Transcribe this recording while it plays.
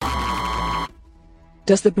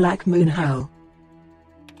Does the black moon howl?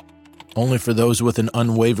 Only for those with an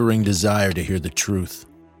unwavering desire to hear the truth.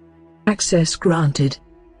 Access granted.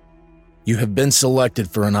 You have been selected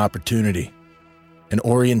for an opportunity, an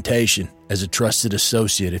orientation as a trusted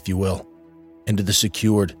associate, if you will, into the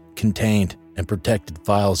secured, contained, and protected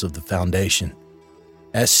files of the Foundation.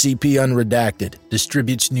 SCP Unredacted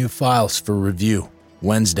distributes new files for review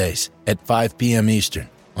Wednesdays at 5 p.m. Eastern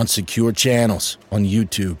on secure channels on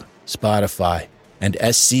YouTube, Spotify, and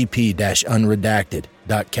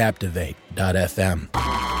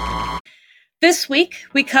scp-unredacted.captivate.fm. This week,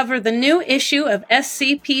 we cover the new issue of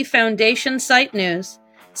SCP Foundation site news,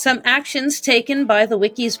 some actions taken by the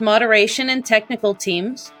Wiki's moderation and technical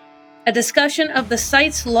teams, a discussion of the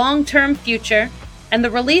site's long-term future, and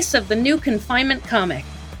the release of the new Confinement comic.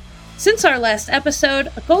 Since our last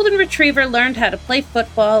episode, a golden retriever learned how to play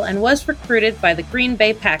football and was recruited by the Green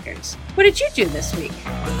Bay Packers. What did you do this week?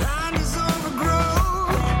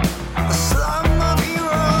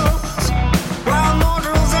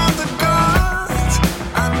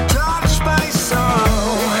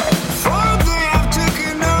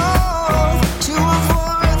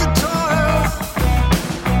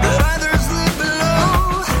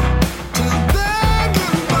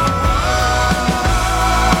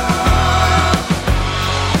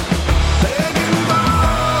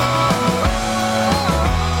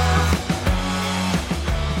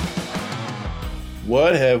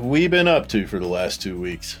 What have we been up to for the last 2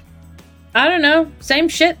 weeks? I don't know. Same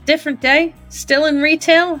shit, different day. Still in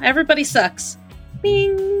retail. Everybody sucks.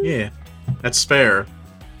 Bing. Yeah, that's fair.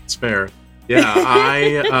 It's fair. Yeah,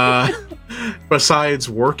 I, besides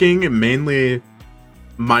working, mainly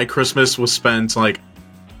my Christmas was spent, like,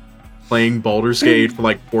 playing Baldur's Gate for,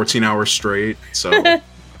 like, 14 hours straight. So, you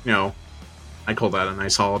know, I call that a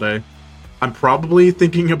nice holiday. I'm probably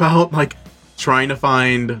thinking about, like, trying to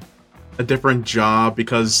find a different job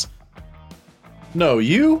because... No,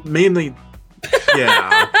 you? Mainly...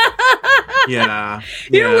 Yeah. Yeah.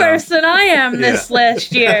 You're worse than I am this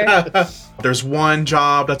last year. There's one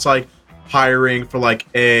job that's, like, hiring for, like,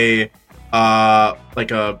 a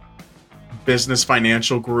business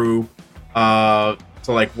financial group to,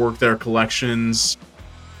 like, work their collections.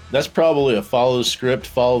 That's probably a follow the script,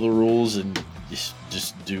 follow the rules, and just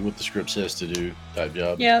do what the script says to do type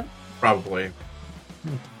job. Yep. Probably.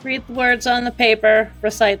 Read the words on the paper,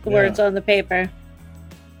 recite the words on the paper.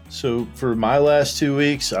 So for my last 2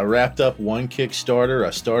 weeks, I wrapped up one Kickstarter. I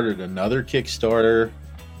started another Kickstarter.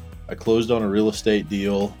 I closed on a real estate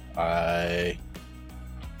deal. I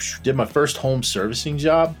did my first home servicing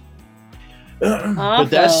job. But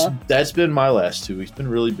that's been my last 2 weeks. Been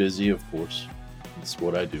really busy, of course. That's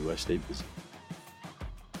what I do. I stay busy.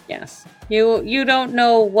 Yes. You don't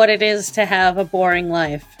know what it is to have a boring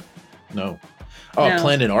life. No. Oh, I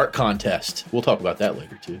planned an art contest. We'll talk about that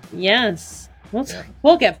later, too. Yes.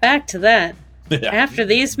 We'll get back to that after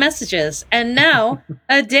these messages. And now,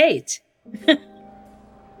 a date.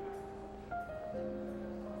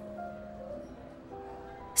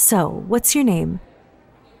 So, what's your name?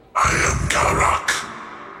 I am Karak,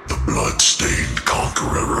 the blood-stained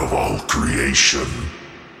conqueror of all creation.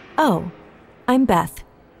 Oh, I'm Beth.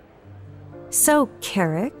 So,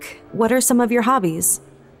 Karak, what are some of your hobbies?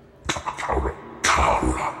 Karak.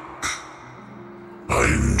 I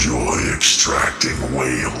enjoy extracting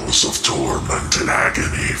wails of torment and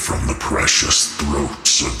agony from the precious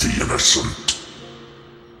throats of the innocent.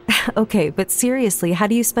 Okay, but seriously, how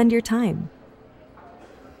do you spend your time?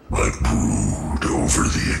 I brood over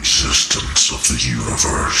the existence of the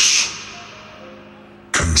universe.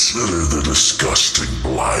 Consider the disgusting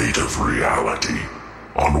blight of reality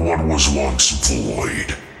on what was once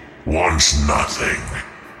void, once nothing,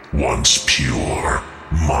 once pure,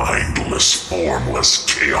 mindless, formless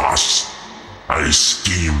chaos. I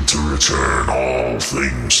scheme to return all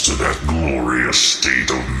things to that glorious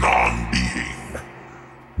state of non-being.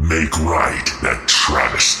 Make right that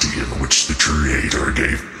travesty in which the Creator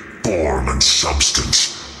gave form and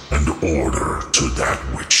substance and order to that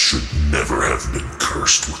which should never have been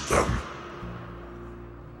cursed with them.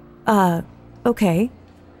 Okay.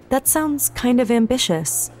 That sounds kind of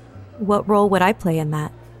ambitious. What role would I play in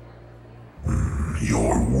that?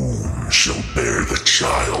 Your womb shall bear the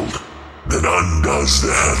child that undoes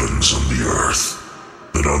the heavens and the earth,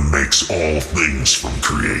 that unmakes all things from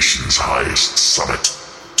creation's highest summit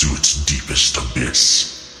to its deepest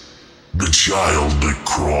abyss. The child that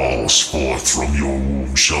crawls forth from your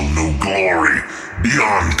womb shall know glory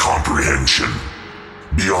beyond comprehension,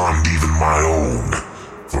 beyond even my own,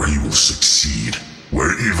 for he will succeed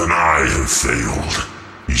where even I have failed.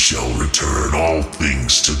 He shall return all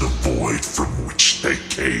things to the void from which they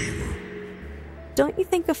came. don't you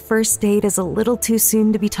think a first date is a little too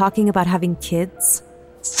soon to be talking about having kids?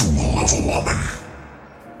 Fool of a woman.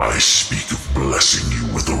 I speak of blessing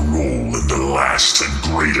you with a role in the last and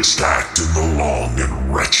greatest act in the long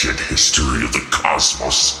and wretched history of the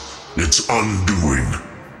cosmos. Its undoing,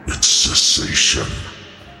 its cessation.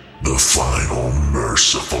 The final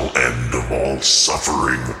merciful end of all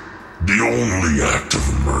suffering. The only act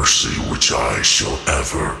of mercy which I shall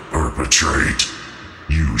ever perpetrate.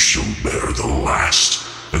 You shall bear the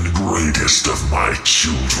last and greatest of my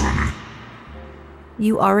children.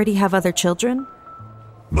 You already have other children?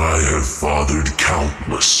 I have fathered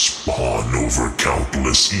countless spawn over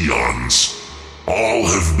countless eons. All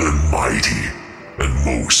have been mighty, and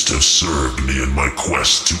most have served me in my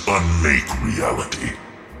quest to unmake reality.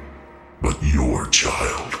 But your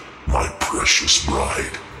child, my precious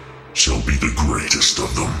bride, shall be the greatest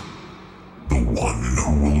of them. The one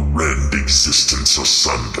who will rend existence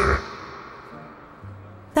asunder.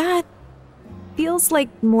 That feels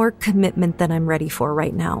like more commitment than I'm ready for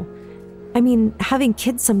right now. I mean, having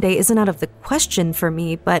kids someday isn't out of the question for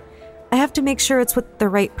me, but I have to make sure it's with the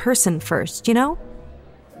right person first, you know?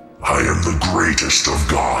 I am the greatest of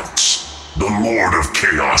gods, the lord of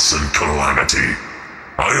chaos and calamity.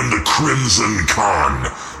 I am the Crimson Khan,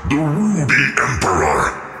 the Ruby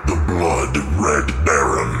Emperor, the Blood-Red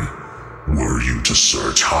Baron. Were you to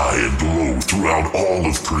search high and low throughout all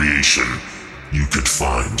of creation, you could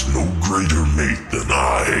find no greater mate than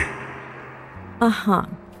I. Uh-huh.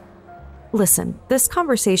 Listen, this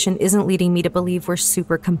conversation isn't leading me to believe we're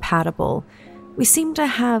super compatible. We seem to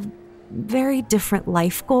have very different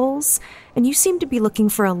life goals, and you seem to be looking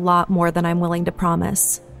for a lot more than I'm willing to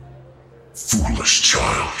promise. Foolish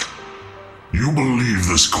child. You believe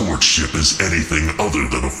this courtship is anything other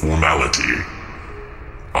than a formality.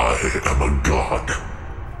 I am a god.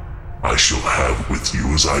 I shall have with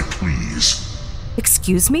you as I please.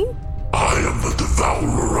 Excuse me? I am the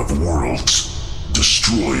devourer of worlds,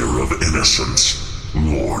 destroyer of innocence,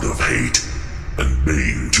 lord of hate, and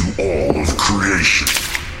bane to all of creation.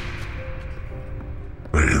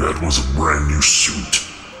 Hey, that was a brand new suit.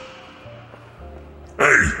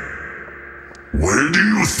 Hey, where do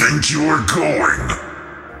you think you're going?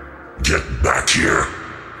 Get back here.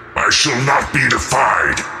 I shall not be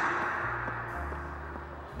defied.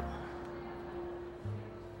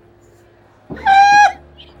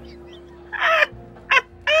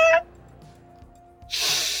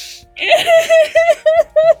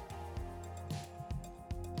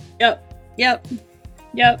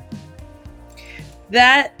 Yep.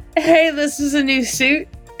 That, hey, this is a new suit,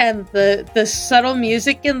 and the subtle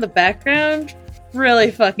music in the background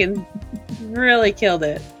really killed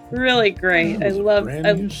it. Really great. That was a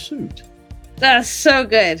brand new suit. That's so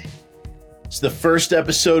good. It's the first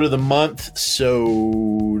episode of the month,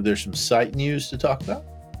 so there's some site news to talk about.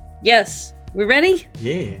 Yes. We ready?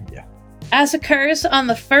 Yeah. As occurs on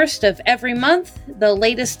the first of every month, the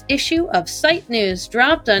latest issue of Site News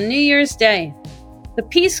dropped on New Year's Day. The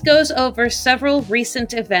piece goes over several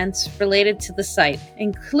recent events related to the site,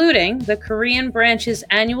 including the Korean branch's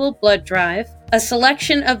annual blood drive, a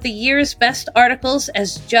selection of the year's best articles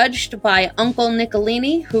as judged by Uncle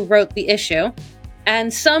Nicolini, who wrote the issue,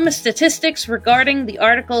 and some statistics regarding the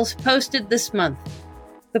articles posted this month.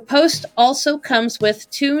 The post also comes with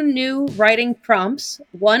 2 new writing prompts,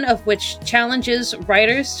 one of which challenges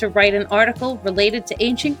writers to write an article related to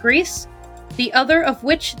ancient Greece, the other of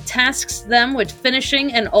which tasks them with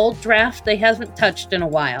finishing an old draft they haven't touched in a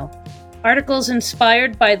while. Articles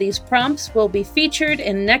inspired by these prompts will be featured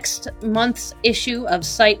in next month's issue of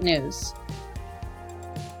Site News.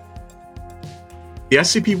 The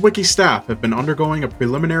SCP Wiki staff have been undergoing a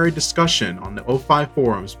preliminary discussion on the O5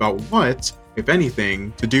 forums about what, if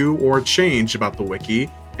anything, to do or change about the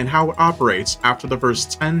Wiki and how it operates after the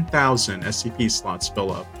first 10,000 SCP slots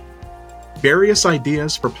fill up. Various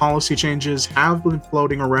ideas for policy changes have been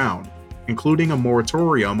floating around, including a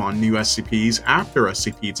moratorium on new SCPs after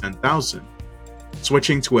SCP-10,000,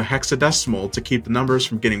 switching to a hexadecimal to keep the numbers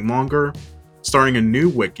from getting longer, starting a new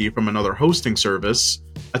wiki from another hosting service,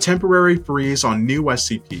 a temporary freeze on new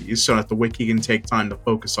SCPs so that the wiki can take time to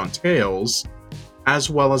focus on tales, as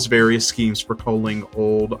well as various schemes for culling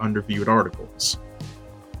old, underviewed articles.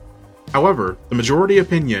 However, the majority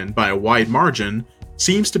opinion, by a wide margin,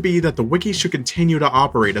 seems to be that the wiki should continue to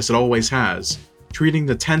operate as it always has, treating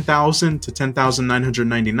the 10,000 to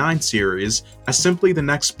 10,999 series as simply the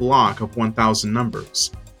next block of 1,000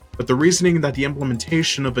 numbers, but the reasoning that the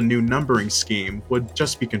implementation of a new numbering scheme would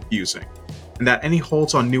just be confusing, and that any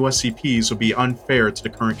holds on new SCPs would be unfair to the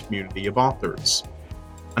current community of authors.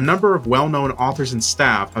 A number of well-known authors and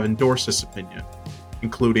staff have endorsed this opinion,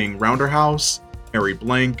 including Rounderhouse, Harry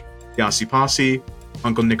Blank, Yossi Posse,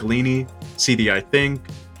 Uncle Nicolini, CD I Think,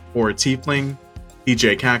 Or Tiefling,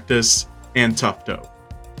 DJ Cactus, and Tufto.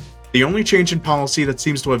 The only change in policy that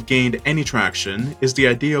seems to have gained any traction is the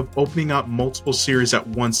idea of opening up multiple series at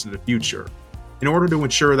once in the future, in order to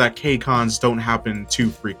ensure that K-Cons don't happen too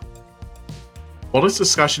frequently. While this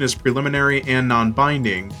discussion is preliminary and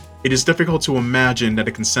non-binding, it is difficult to imagine that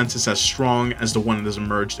a consensus as strong as the one that has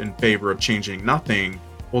emerged in favor of changing nothing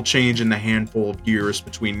will change in the handful of years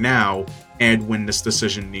between now and when this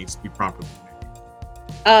decision needs to be properly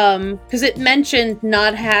made. Because it mentioned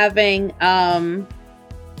not having, to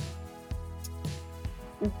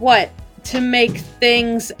make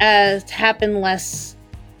things as happen less.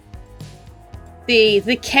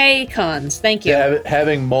 The K-Cons, thank you. Yeah,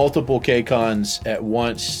 having multiple K-Cons at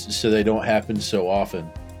once so they don't happen so often.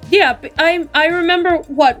 Yeah, I remember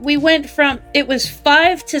we went from, it was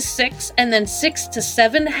 5 to 6 and then 6 to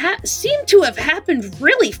 7 seemed to have happened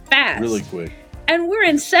really fast. Really quick. And we're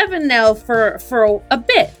in 7 now for a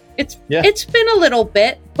bit. It's been a little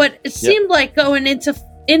bit, but it seemed like going into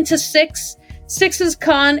 6's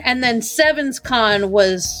con and then 7's con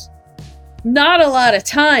was not a lot of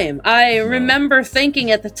time. I remember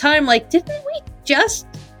thinking at the time, like, didn't we just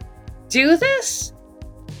do this?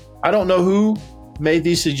 I don't know who made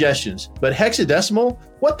these suggestions, but hexadecimal,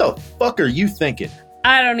 what the fuck are you thinking?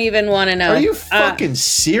 I don't even want to know. Are you fucking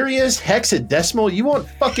serious? Hexadecimal? You want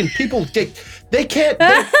fucking people they can't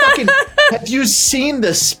fucking have you seen the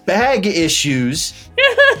spag issues?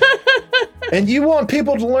 And you want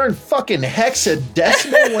people to learn fucking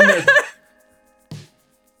hexadecimal when they're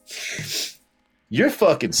You're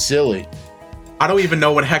fucking silly. I don't even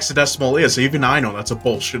know what hexadecimal is. Even I know that's a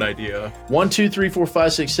bullshit idea. 1, 2, 3, 4,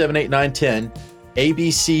 5, 6, 7, 8, 9, 10. A,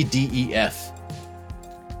 B, C, D, E, F.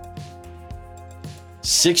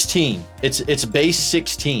 16. It's base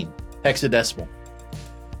 16. Hexadecimal.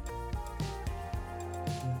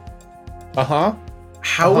 Uh-huh.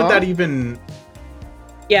 How would that even...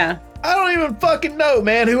 Yeah. I don't even fucking know,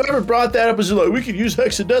 man. Whoever brought that up was like, we could use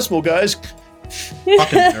hexadecimal, guys.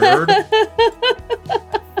 Fucking nerd.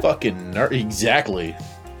 Fucking nerd. Exactly.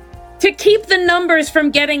 To keep the numbers from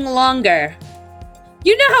getting longer.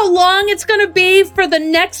 You know how long it's going to be for the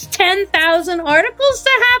next 10,000 articles to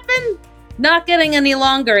happen? Not getting any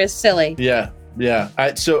longer is silly. Yeah.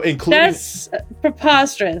 So including... That's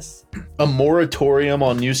preposterous. A moratorium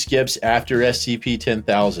on new skips after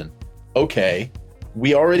SCP-10,000. Okay.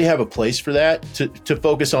 We already have a place for that to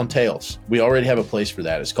focus on Tales. We already have a place for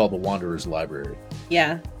that. It's called the Wanderer's Library.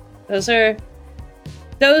 Yeah. Those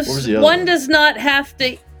one does not have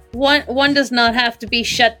to be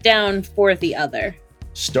shut down for the other.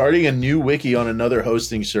 Starting a new wiki on another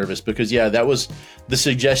hosting service, because that was the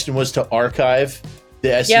suggestion, was to archive the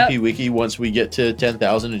SCP wiki once we get to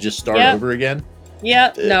 10,000 and just start over again.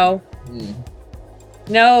 Yep. No.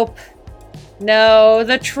 Nope. No,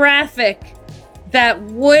 the traffic that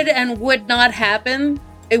would and would not happen,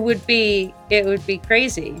 it would be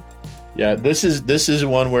crazy. Yeah, this is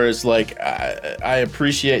one where it's like, I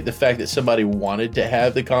appreciate the fact that somebody wanted to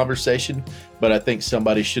have the conversation, but I think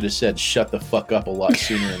somebody should have said shut the fuck up a lot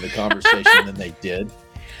sooner in the conversation than they did.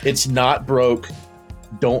 It's not broke.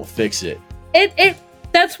 Don't fix it.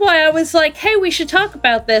 That's why I was like, hey, we should talk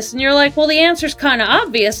about this. And you're like, well, the answer's kind of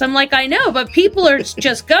obvious. I'm like, I know, but people are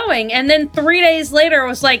just going. And then 3 days later, I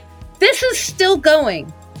was like, this is still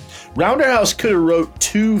going. Rounderhouse could have wrote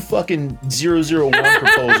 2 fucking 001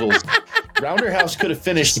 proposals. Rounderhouse could have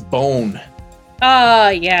finished Bone. Oh,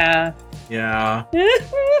 yeah. Yeah.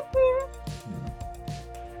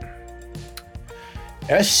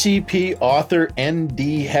 SCP author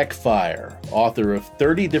NDHeckfire, author of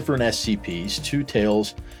 30 different SCPs, 2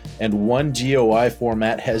 Tales, and 1 GOI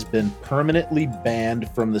format, has been permanently banned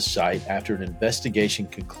from the site after an investigation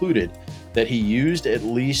concluded that he used at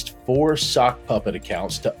least 4 sock puppet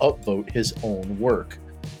accounts to upvote his own work.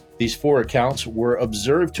 These 4 accounts were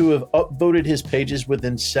observed to have upvoted his pages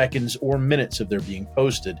within seconds or minutes of their being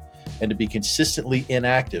posted, and to be consistently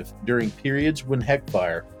inactive during periods when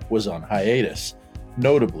Heckfire was on hiatus.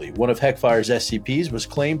 Notably, one of Heckfire's SCPs was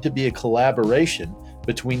claimed to be a collaboration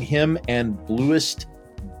between him and Bluest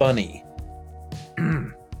Bunny.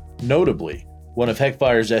 Notably, one of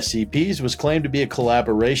Heckfire's SCPs was claimed to be a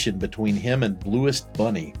collaboration between him and Bluest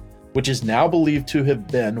Bunny, which is now believed to have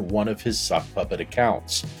been one of his sock puppet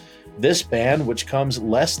accounts. This ban, which comes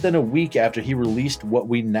less than a week after he released what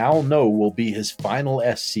we now know will be his final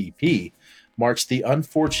SCP, marks the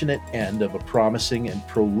unfortunate end of a promising and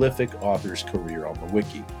prolific author's career on the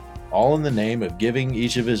wiki, all in the name of giving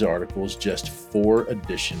each of his articles just 4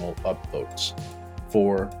 additional upvotes.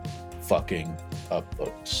 4 fucking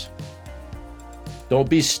upvotes. Don't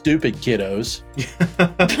be stupid, kiddos.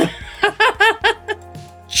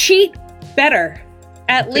 Cheat better,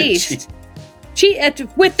 at least. Cheat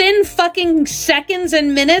within fucking seconds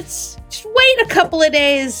and minutes. Just wait a couple of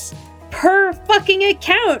days per fucking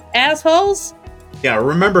account, assholes. Yeah,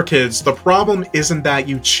 remember, kids, the problem isn't that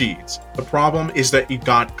you cheat. The problem is that you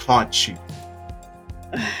got caught cheating.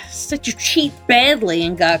 It's that you cheat badly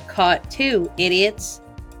and got caught too, idiots.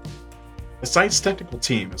 The site's technical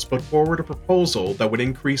team has put forward a proposal that would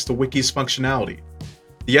increase the wiki's functionality.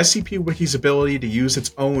 The SCP Wiki's ability to use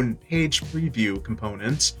its own page preview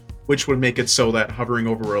components, which would make it so that hovering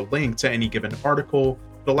over a link to any given article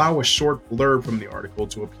would allow a short blurb from the article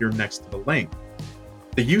to appear next to the link.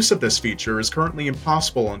 The use of this feature is currently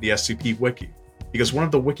impossible on the SCP Wiki, because one of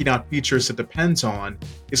the Wikidot features it depends on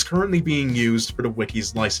is currently being used for the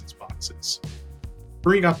Wiki's license boxes.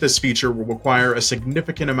 Bringing up this feature will require a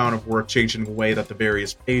significant amount of work changing the way that the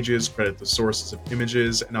various pages credit the sources of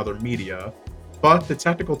images and other media, but the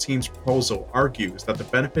technical team's proposal argues that the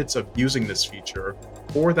benefits of using this feature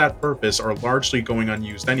for that purpose are largely going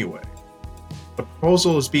unused anyway. The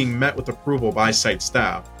proposal is being met with approval by site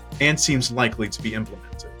staff and seems likely to be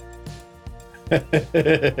implemented.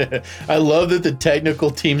 I love that the technical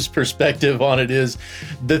team's perspective on it is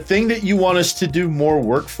the thing that you want us to do more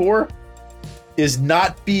work for is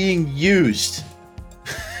not being used.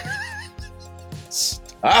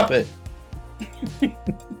 Stop it.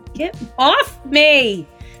 Get off me!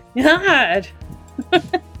 God!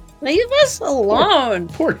 Leave us alone!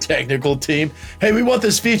 Poor technical team. Hey, we want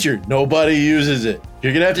this feature. Nobody uses it.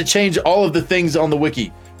 You're going to have to change all of the things on the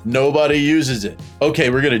wiki. Nobody uses it. Okay,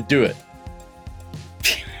 we're going to do it.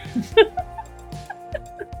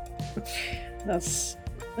 That's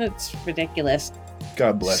ridiculous.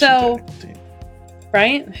 God bless you, technical team.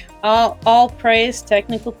 Right? All praise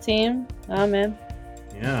technical team. Amen.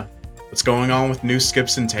 Yeah. What's going on with new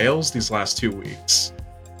skips and tales these last 2 weeks?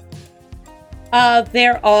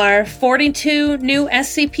 There are 42 new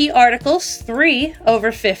SCP articles, 3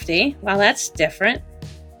 over 50. Wow, that's different.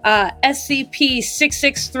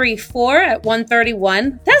 SCP-6634 at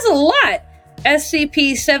 131. That's a lot!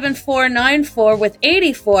 SCP-7494 with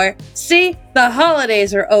 84. See? The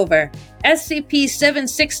holidays are over.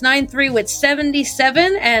 SCP-7693 with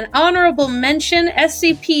 77. And honorable mention,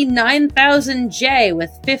 SCP-9000-J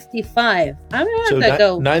with 55. I'm gonna have to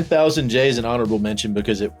go... 9000-J is an honorable mention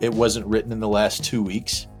because it wasn't written in the last 2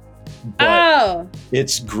 weeks. But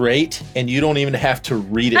it's great, and you don't even have to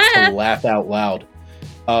read it to laugh out loud.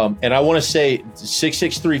 And I want to say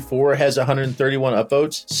 6634 has 131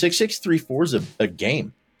 upvotes. 6634 is a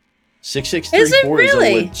game. 6634 is a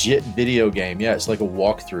legit video game. Yeah, it's like a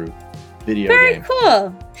walkthrough video game. Very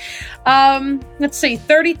cool. Let's see,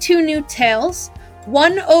 32 new tales.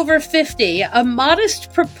 1 over 50, a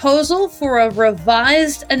modest proposal for a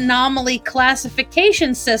revised anomaly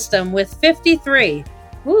classification system with 53.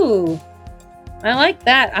 Ooh, I like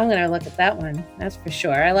that. I'm going to look at that one. That's for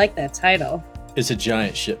sure. I like that title. It's a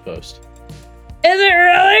giant shitpost. Is it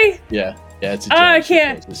really? Yeah, it's a giant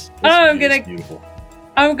shitpost. It's beautiful.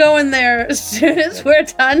 I'm going there as soon as we're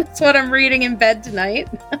done. That's what I'm reading in bed tonight.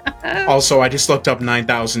 Also, I just looked up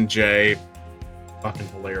 9000-J. Fucking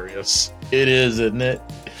hilarious. It is, isn't it?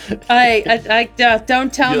 I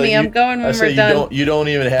don't tell me. I'm going when we're done. You don't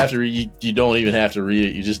even have to read. You don't even have to read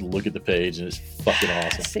it. You just look at the page, and it's fucking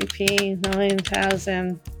awesome.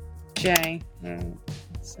 SCP-9000-J.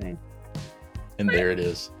 Let's see. And there it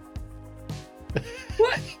is.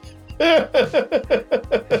 What?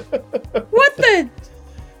 What the?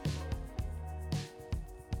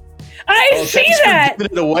 I see that.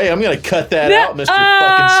 Giving it away. I'm gonna cut that out, Mr.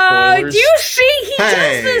 Fucking Spoilers. Do you see? He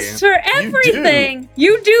does this for everything.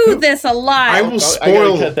 You do this a lot. I will spoil. I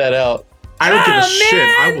gotta cut that out. I don't give a shit.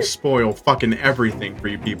 I will spoil fucking everything for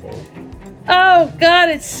you people. Oh god,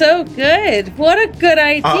 it's so good. What a good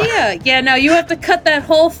idea. Yeah, no, you have to cut that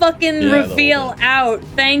whole fucking reveal out.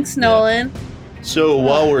 Thanks, Nolan. So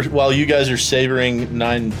while you guys are savoring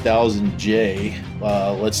 9000-J,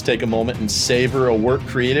 let's take a moment and savor a work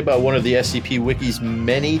created by one of the SCP Wiki's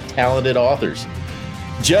many talented authors.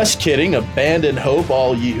 Just kidding, abandon hope,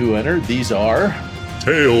 all ye who enter. These are...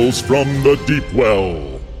 Tales from the Deep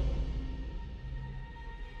Well.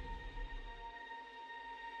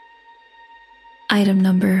 Item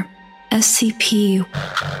number, SCP.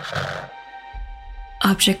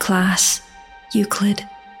 Object class, Euclid.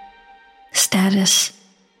 Status,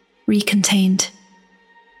 recontained.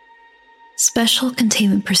 Special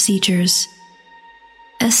containment procedures.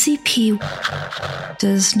 SCP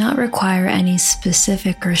does not require any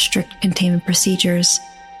specific or strict containment procedures.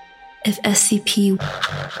 If SCP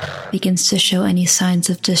begins to show any signs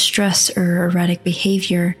of distress or erratic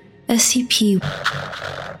behavior, SCP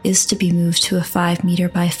is to be moved to a 5 meter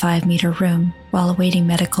by 5 meter room while awaiting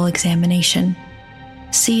medical examination.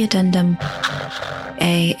 See Addendum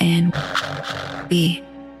A and B.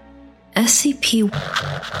 SCP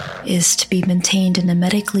is to be maintained in a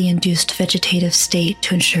medically induced vegetative state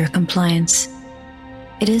to ensure compliance.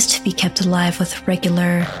 It is to be kept alive with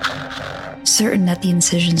regular, certain that the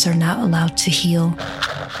incisions are not allowed to heal,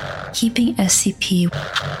 keeping SCP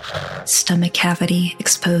stomach cavity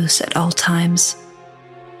exposed at all times.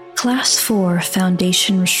 Class 4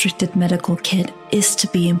 Foundation Restricted Medical Kit is to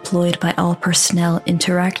be employed by all personnel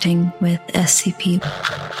interacting with SCP.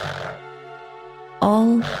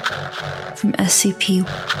 All from SCP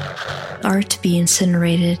are to be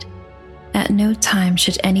incinerated. At no time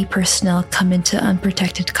should any personnel come into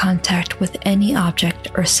unprotected contact with any object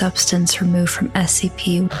or substance removed from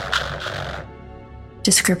SCP.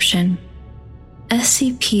 Description: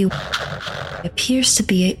 SCP appears to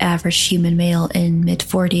be an average human male in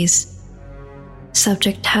mid-40s.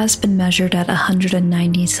 Subject has been measured at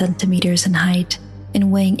 190 centimeters in height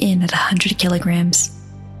and weighing in at 100 kilograms.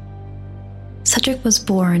 Subject was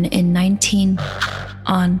born in 19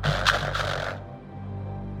 on.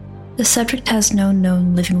 The subject has no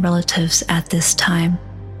known living relatives at this time.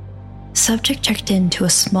 Subject checked into a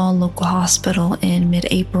small local hospital in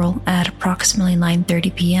mid-April at approximately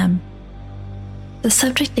 9:30 p.m. The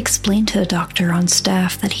subject explained to the doctor on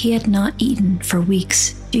staff that he had not eaten for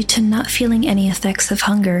weeks due to not feeling any effects of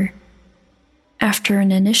hunger. After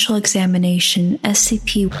an initial examination,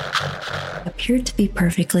 SCP appeared to be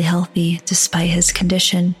perfectly healthy despite his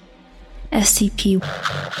condition. SCP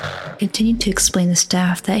continued to explain to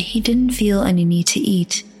staff that he didn't feel any need to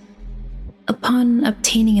eat. Upon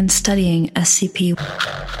obtaining and studying SCP,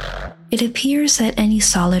 it appears that any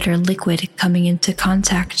solid or liquid coming into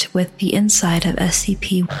contact with the inside of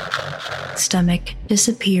SCP stomach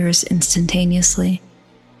disappears instantaneously.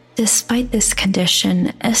 Despite this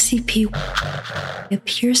condition, SCP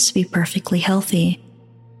appears to be perfectly healthy.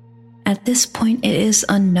 At this point, it is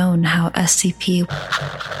unknown how SCP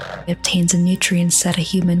obtains the nutrients that a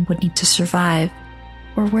human would need to survive,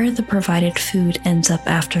 or where the provided food ends up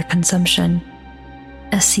after consumption.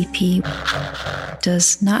 SCP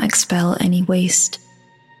does not expel any waste.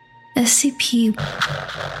 SCP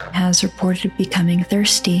has reported becoming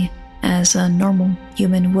thirsty, as a normal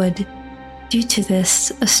human would. Due to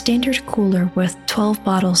this, a standard cooler with 12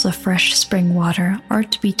 bottles of fresh spring water are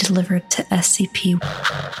to be delivered to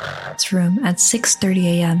SCP's room at 6:30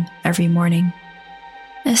 a.m. every morning.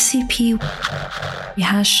 SCP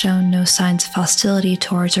has shown no signs of hostility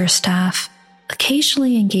towards our staff,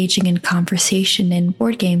 occasionally engaging in conversation and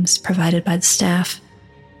board games provided by the staff.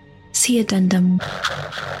 See Addendum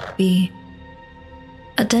B.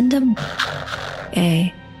 Addendum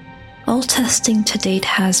A. All testing to date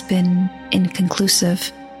has been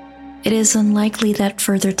inconclusive. It is unlikely that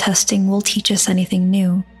further testing will teach us anything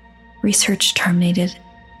new. Research terminated.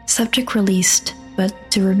 Subject released, but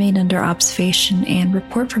to remain under observation and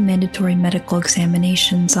report for mandatory medical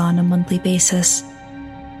examinations on a monthly basis.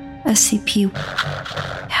 SCP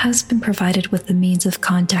has been provided with the means of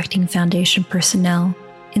contacting Foundation personnel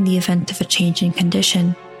in the event of a change in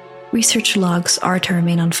condition. Research logs are to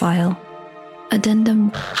remain on file.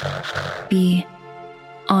 Addendum B.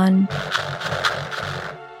 On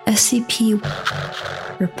SCP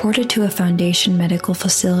reported to a Foundation medical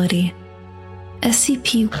facility.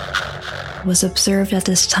 SCP was observed at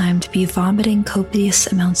this time to be vomiting copious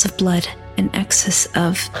amounts of blood in excess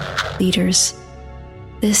of liters.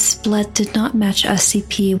 This blood did not match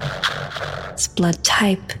SCP's blood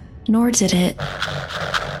type, nor did it.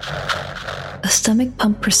 A stomach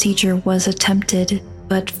pump procedure was attempted,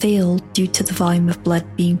 but failed due to the volume of blood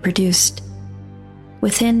being produced.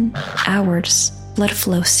 Within hours, blood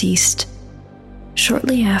flow ceased.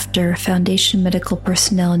 Shortly after, Foundation medical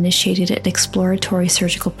personnel initiated an exploratory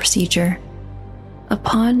surgical procedure.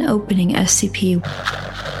 Upon opening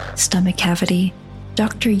SCP's stomach cavity,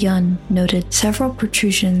 Dr. Yun noted several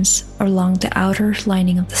protrusions along the outer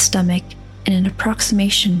lining of the stomach in an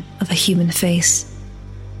approximation of a human face.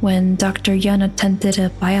 When Dr. Yun attempted a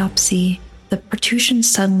biopsy, the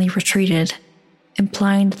protrusions suddenly retreated,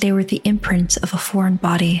 implying that they were the imprint of a foreign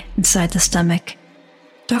body inside the stomach.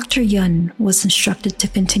 Dr. Yun was instructed to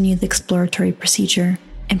continue the exploratory procedure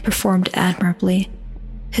and performed admirably.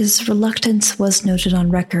 His reluctance was noted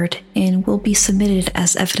on record and will be submitted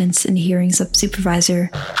as evidence in hearings of supervisor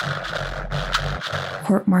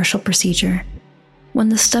court-martial procedure. When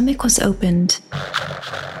the stomach was opened,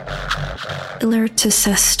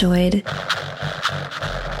 ileocystoid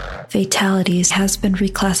Fatalities has been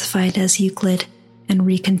reclassified as Euclid and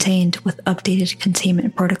recontained with updated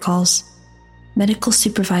containment protocols. Medical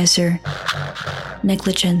Supervisor.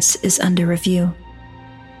 Negligence is under review.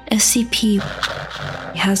 SCP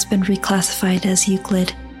has been reclassified as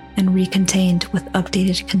Euclid and recontained with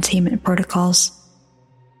updated containment protocols.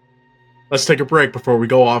 Let's take a break before we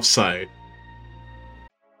go off-site.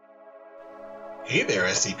 Hey there,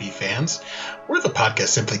 SCP fans. We're the podcast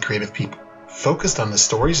Simply Creative People, focused on the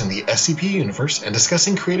stories in the SCP universe and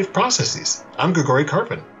discussing creative processes. I'm Grigori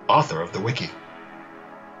Karpin, author of the wiki.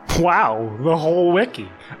 Wow, the whole wiki.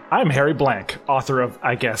 I'm Harry Blank, author of,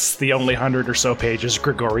 I guess, the only 100 or so pages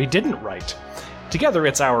Grigori didn't write. Together,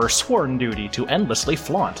 it's our sworn duty to endlessly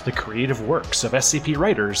flaunt the creative works of SCP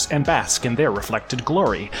writers and bask in their reflected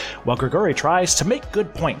glory, while Grigori tries to make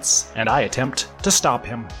good points, and I attempt to stop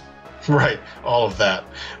him. Right, all of that.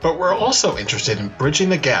 But we're also interested in bridging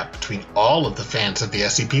the gap between all of the fans of the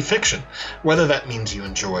SCP fiction. Whether that means you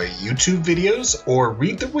enjoy YouTube videos or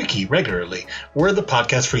read the wiki regularly, we're the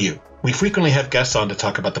podcast for you. We frequently have guests on to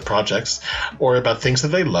talk about the projects or about things that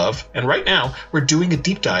they love, and right now we're doing a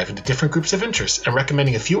deep dive into different groups of interest and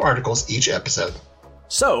recommending a few articles each episode.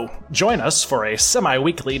 So, join us for a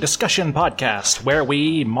semi-weekly discussion podcast where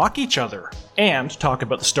we mock each other and talk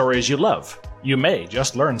about the stories you love. You may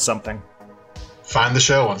just learn something. Find the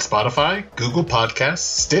show on Spotify, Google Podcasts,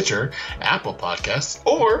 Stitcher, Apple Podcasts,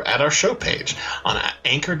 or at our show page on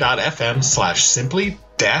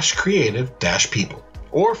anchor.fm/simply-creative-people.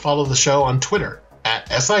 Or follow the show on Twitter at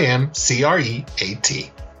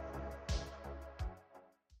SIMCREAT.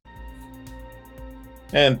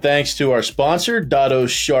 And thanks to our sponsor, Dotto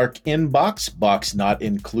Shark Inbox, box not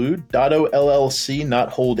include. Dotto LLC not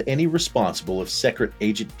hold any responsible if secret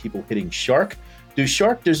agent people hitting shark. Do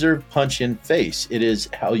shark deserve punch in face? It is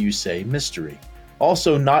how you say mystery.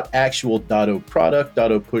 Also not actual Dotto product.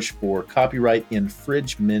 Dotto push for copyright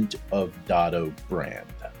infringement of Dotto brand.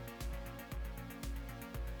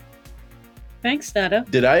 Thanks, Dotto.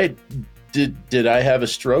 Did I have a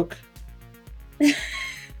stroke?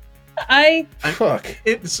 Fuck.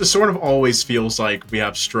 It sort of always feels like we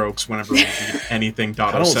have strokes whenever we read anything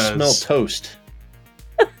Dotto says. I don't smell toast.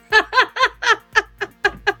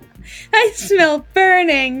 I smell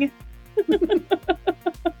burning.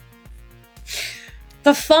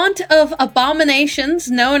 The font of abominations,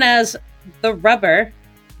 known as The Rubber,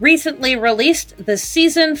 recently released the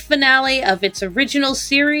season finale of its original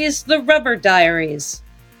series, The Rubber Diaries.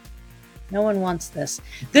 No one wants this.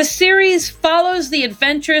 The series follows the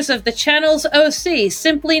adventures of the channel's OC,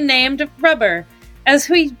 simply named Rubber, as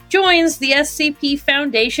he joins the SCP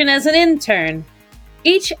Foundation as an intern.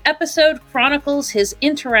 Each episode chronicles his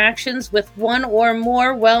interactions with one or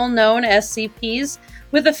more well-known SCPs,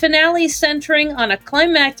 with a finale centering on a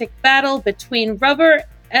climactic battle between Rubber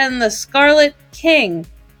and the Scarlet King,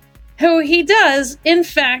 who he does, in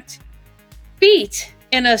fact, beat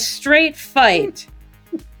in a straight fight.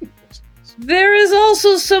 There is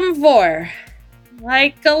also some vor.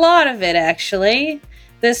 Like a lot of it, actually.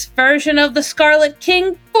 This version of the Scarlet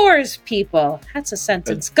King bores people. That's a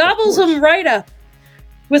sentence. Gobbles them right up.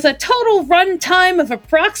 With a total runtime of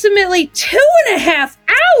approximately 2.5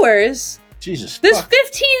 hours. Jesus. This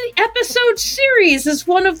 15-episode series is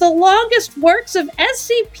one of the longest works of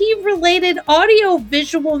SCP-related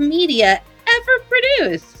audio-visual media ever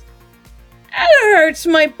produced. That hurts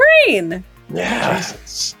my brain. Yeah.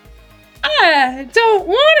 Jesus. I don't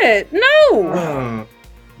want it. No.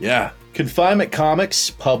 Yeah. Confinement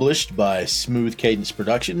Comics, published by Smooth Cadence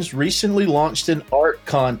Productions, recently launched an art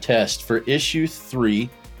contest for issue 3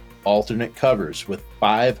 alternate covers with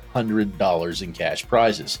 $500 in cash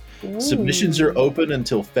prizes. Ooh. Submissions are open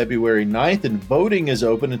until February 9th, and voting is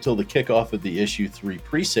open until the kickoff of the issue 3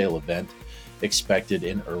 pre-sale event expected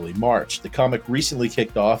in early March. The comic recently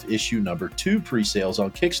kicked off issue number 2 pre-sales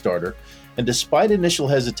on Kickstarter, and despite initial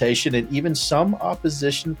hesitation and even some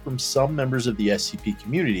opposition from some members of the SCP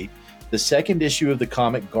community, the second issue of the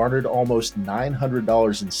comic garnered almost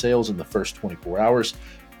 $900 in sales in the first 24 hours,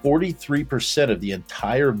 43% of the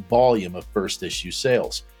entire volume of first issue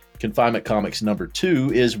sales. Confinement Comics number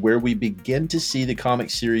 2 is where we begin to see the comic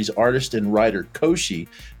series artist and writer Koshi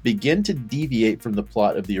begin to deviate from the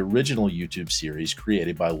plot of the original YouTube series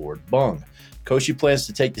created by Lord Bung. Koshi plans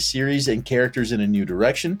to take the series and characters in a new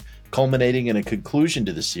direction, culminating in a conclusion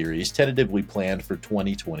to the series tentatively planned for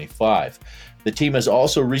 2025. The team has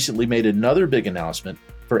also recently made another big announcement.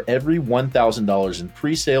 For every $1,000 in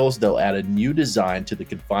pre-sales, they'll add a new design to the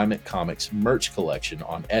Confinement Comics merch collection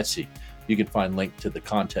on Etsy. You can find link to the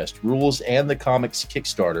contest rules and the comics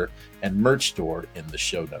Kickstarter and merch store in the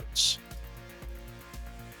show notes.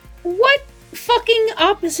 What fucking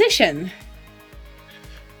opposition.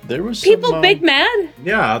 There was people some, big mad.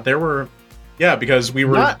 Yeah, there were. Yeah, because we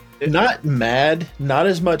were not mad, not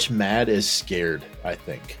as much mad as scared. I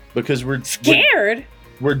think because we're scared.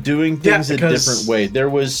 We're doing things a different way. There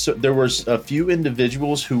was a few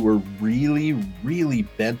individuals who were really, really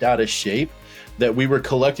bent out of shape that we were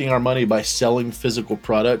collecting our money by selling physical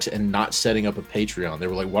products and not setting up a Patreon. They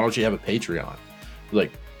were like, "Why don't you have a Patreon?"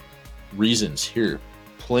 Like, reasons here,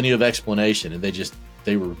 plenty of explanation, and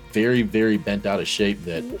they were very, very bent out of shape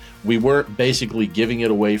that we weren't basically giving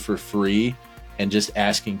it away for free and just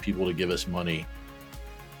asking people to give us money,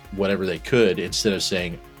 whatever they could, instead of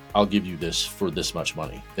saying, "I'll give you this for this much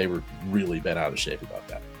money." They were really bent out of shape about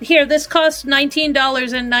that. Here, this costs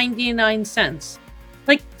 $19.99.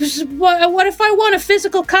 Like, what if I want a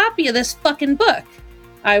physical copy of this fucking book?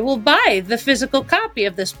 I will buy the physical copy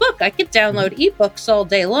of this book. I could download ebooks all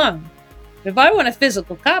day long. If I want a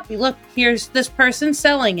physical copy, look, here's this person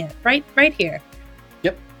selling it right here.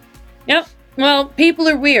 Yep. Well, people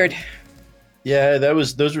are weird. Yeah,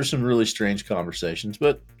 those were some really strange conversations,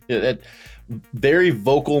 but very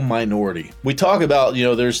vocal minority. We talk about,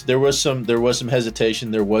 there was some hesitation,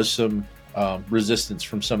 there was some resistance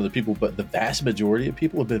from some of the people, but the vast majority of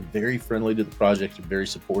people have been very friendly to the project and very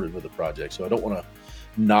supportive of the project. So I don't want to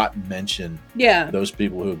not mention those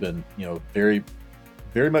people who have been, very,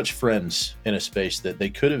 very much friends in a space that they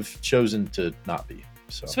could have chosen to not be.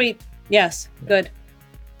 So sweet. Yes. Yeah. Good.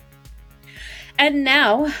 And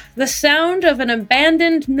now, the sound of an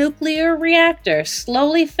abandoned nuclear reactor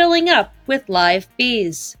slowly filling up with live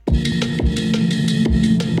bees.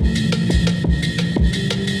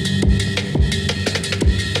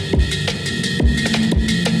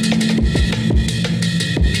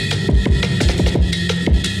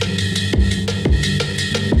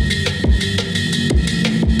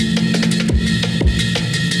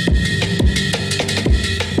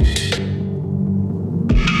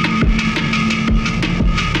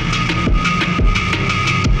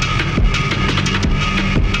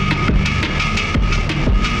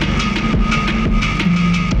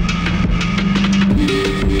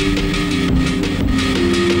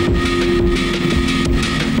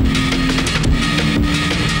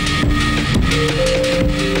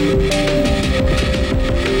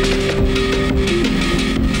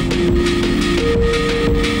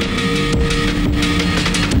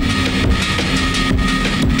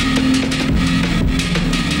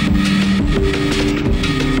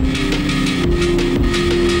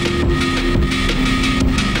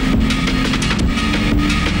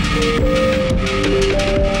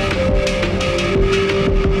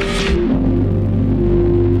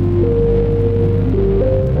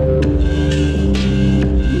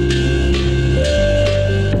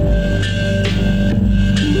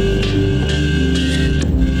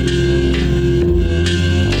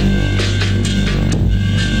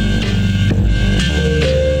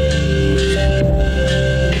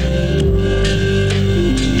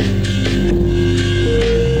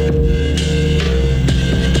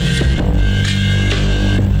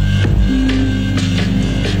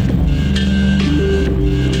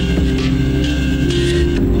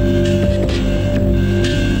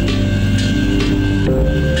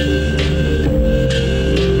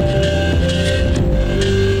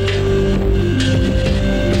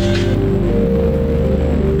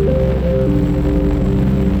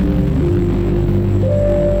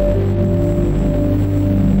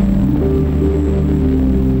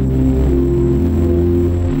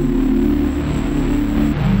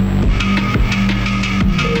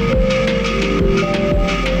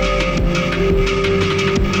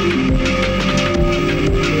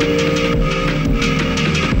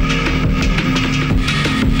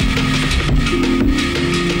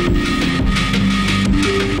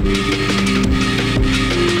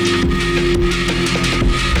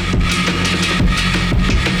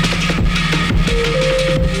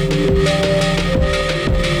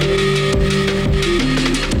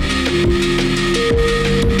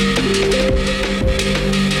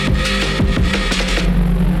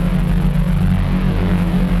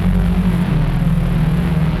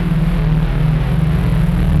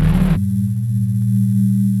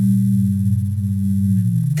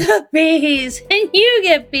 The bees! And you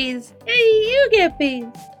get bees! And you get bees!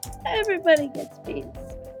 Everybody gets bees.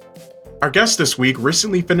 Our guest this week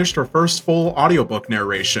recently finished her first full audiobook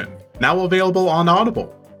narration, now available on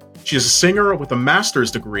Audible. She is a singer with a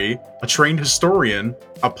master's degree, a trained historian,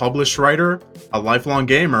 a published writer, a lifelong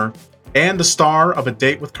gamer, and the star of A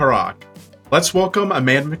Date with Karak. Let's welcome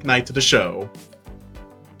Amanda McKnight to the show.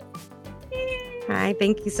 Hi,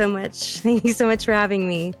 thank you so much. Thank you so much for having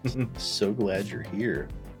me. So glad you're here.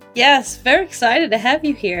 Yes, very excited to have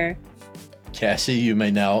you here. Cassie, you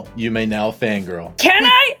may now fangirl. Can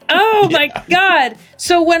I? Oh my god!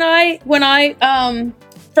 So when I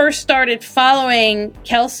first started following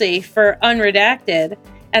Kelsey for Unredacted,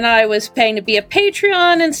 and I was paying to be a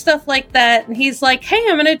Patreon and stuff like that, and he's like, "Hey,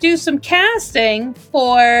 I'm gonna do some casting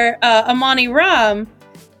for Amani Ram,"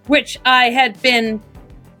 which I had been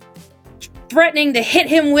threatening to hit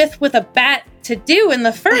him with a bat to do in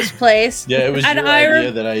the first place. Yeah, it was and your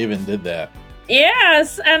idea that I even did that.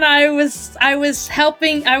 Yes, and I was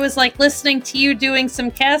helping. I was like listening to you doing some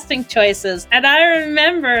casting choices, and I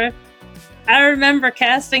remember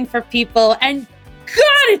casting for people. And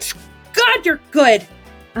God, you're good.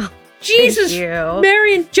 Oh, Jesus, thank you.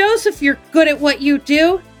 Mary and Joseph, you're good at what you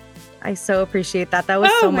do. I so appreciate that. That was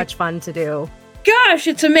so much fun to do. Gosh,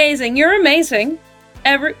 it's amazing. You're amazing.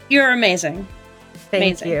 You're amazing.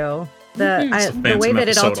 Thank Amazing. you. The way that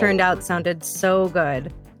it all turned out over. sounded so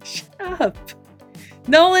good. Shut up.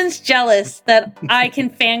 Nolan's jealous that I can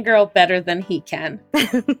fangirl better than he can.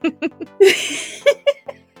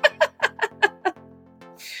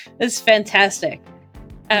 It's fantastic.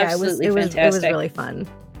 Absolutely fantastic. It was really fun.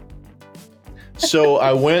 So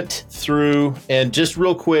I went through, and just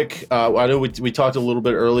real quick, I know we talked a little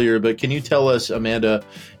bit earlier, but can you tell us, Amanda,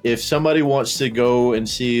 if somebody wants to go and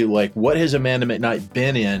see, like, what has Amanda McKnight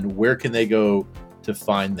been in, where can they go to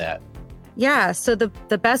find that? Yeah, so the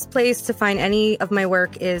best place to find any of my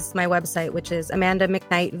work is my website, which is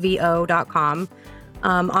amandamcknightvo.com.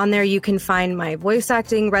 On there, you can find my voice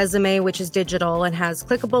acting resume, which is digital and has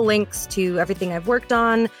clickable links to everything I've worked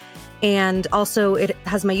on. And also it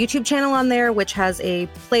has my YouTube channel on there, which has a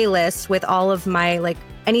playlist with all of my, like,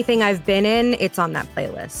 anything I've been in, it's on that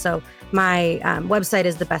playlist. So my website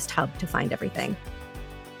is the best hub to find everything.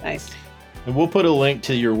 Nice. And we'll put a link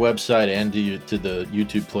to your website and to the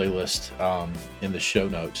YouTube playlist in the show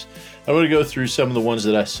notes. I want to go through some of the ones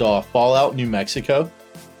that I saw. Fallout, New Mexico.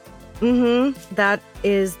 That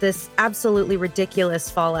is this absolutely ridiculous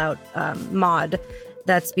Fallout mod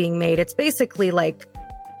that's being made. It's basically like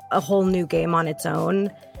a whole new game on its own.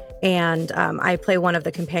 And I play one of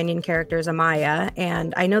the companion characters, Amaya,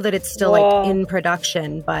 and I know that it's still like in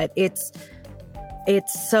production, but it's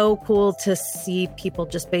so cool to see people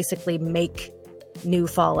just basically make new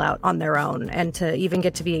Fallout on their own, and to even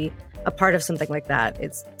get to be a part of something like that.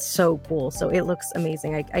 It's so cool. So it looks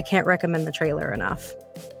amazing. I can't recommend the trailer enough.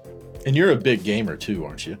 And you're a big gamer too,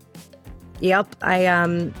 aren't you? Yep.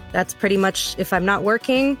 That's pretty much, if I'm not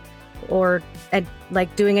working or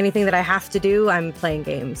like doing anything that I have to do, I'm playing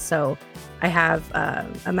games. So I have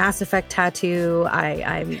a Mass Effect tattoo.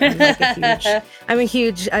 I'm like I'm a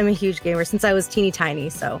huge gamer since I was teeny tiny.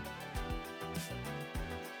 So.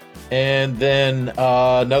 And then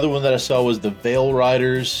another one that I saw was the Veil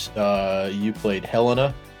Riders. You played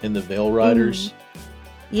Helena in the Veil Riders.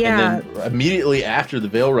 Yeah. And then immediately after the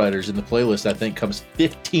Veil Riders in the playlist, I think, comes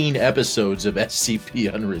 15 episodes of SCP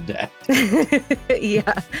Unredacted.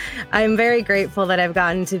 Yeah. I'm very grateful that I've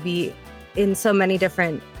gotten to be in so many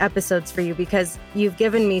different episodes for you, because you've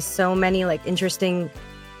given me so many like interesting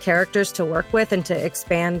characters to work with and to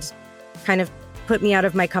expand, kind of put me out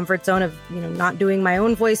of my comfort zone of, not doing my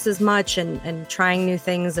own voice as much and trying new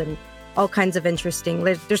things and all kinds of interesting.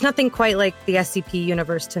 There's nothing quite like the SCP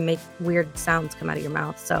universe to make weird sounds come out of your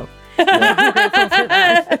mouth. So I'm grateful for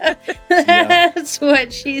that. That's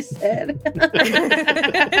what she said.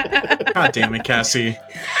 God damn it, Cassie.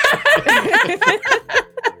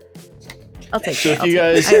 I'll take So it.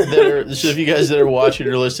 if you guys that are watching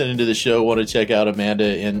or listening to the show want to check out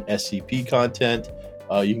Amanda in SCP content,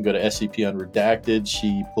 you can go to SCP Unredacted.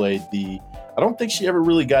 She played I don't think she ever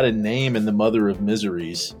really got a name in the Mother of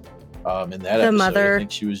Miseries. In that episode, mother. I think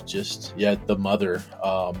she was just the mother.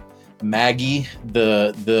 Maggie,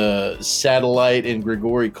 the satellite in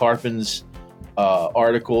Grigori Karpin's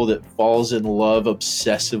article that falls in love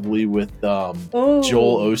obsessively with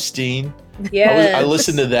Joel Osteen. Yeah, I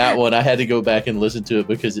listened to that one. I had to go back and listen to it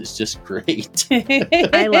because it's just great.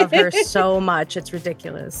 I love her so much. It's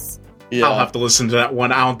ridiculous. Yeah. I'll have to listen to that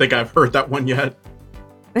one. I don't think I've heard that one yet.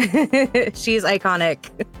 She's iconic.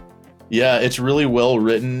 Yeah, it's really well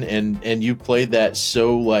written, and you played that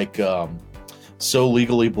so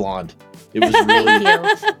Legally Blonde. It was really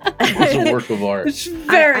it was a work of art. It's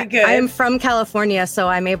very good. I am from California, so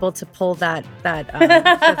I'm able to pull the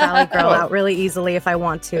Valley Girl out really easily if I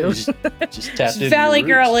want to. Just tapped into Valley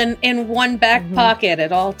your Girl roots. in one back pocket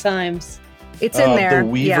at all times. It's in there. The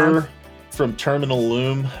Weaver from Terminal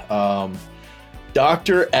Loom.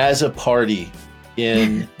 Doctor as a Party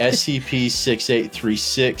in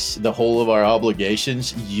SCP-6836, The Whole of Our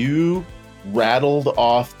Obligations. You rattled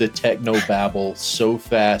off the techno babble so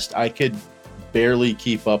fast I could barely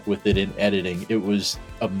keep up with it in editing. It was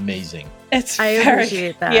amazing. I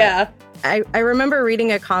appreciate that. Yeah. I remember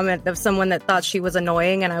reading a comment of someone that thought she was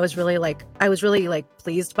annoying, and I was really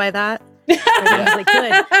pleased by that. I was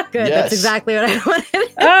like, good. Yes. That's exactly what I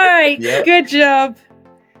wanted. All right. Yep. Good job.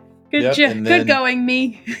 Yep, and then- Good going,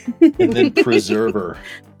 me. And then Preserver.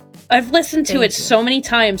 I've listened to it so many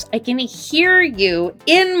times. I can hear you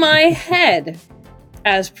in my head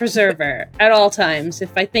as Preserver at all times.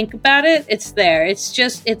 If I think about it, it's there. It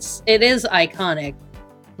is iconic.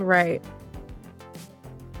 Right.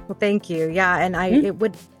 Well, thank you. Yeah, and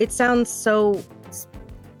it sounds so,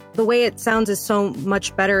 the way it sounds is so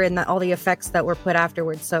much better in all the effects that were put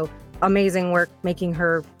afterwards. So amazing work making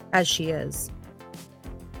her as she is.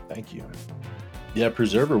 Thank you. Yeah,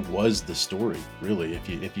 Preserver was the story, really.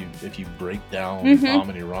 If you break down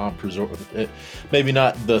Omni Rom, Preserver, maybe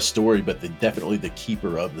not the story, but definitely the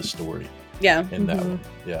keeper of the story. Yeah. In that one.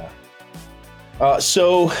 Yeah.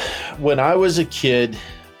 So when I was a kid,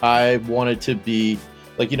 I wanted to be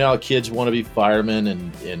like, how kids want to be firemen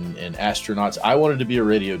and astronauts. I wanted to be a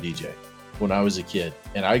radio DJ when I was a kid.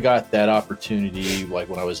 And I got that opportunity like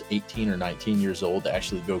when I was 18 or 19 years old to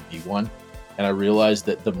actually go be one. And I realized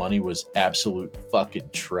that the money was absolute fucking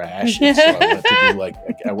trash. And so I went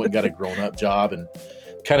to I went and got a grown-up job and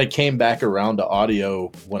kind of came back around to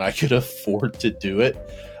audio when I could afford to do it.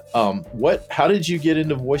 How did you get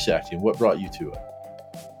into voice acting? What brought you to it?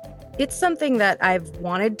 It's something that I've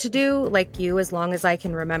wanted to do, like you, as long as I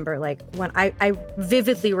can remember. Like when I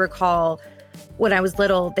vividly recall when I was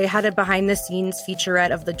little, they had a behind-the-scenes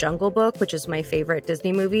featurette of The Jungle Book, which is my favorite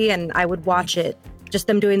Disney movie, and I would watch it, just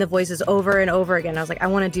them doing the voices over and over again. I was like, I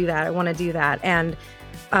want to do that. And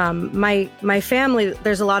my family,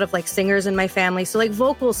 there's a lot of like singers in my family, so like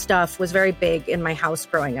vocal stuff was very big in my house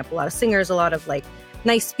growing up. A lot of singers, a lot of like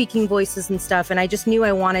nice speaking voices and stuff, and I just knew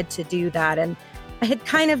I wanted to do that. And I had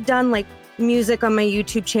kind of done like music on my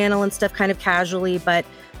YouTube channel and stuff kind of casually, but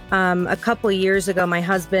a couple of years ago, my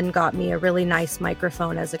husband got me a really nice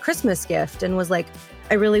microphone as a Christmas gift and was like,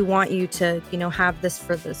 I really want you to, have this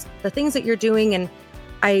for the things that you're doing. And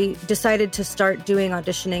I decided to start doing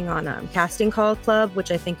auditioning on Casting Call Club,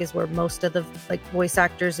 which I think is where most of the like voice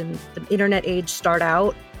actors in the internet age start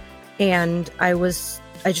out. And I just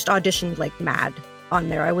auditioned like mad on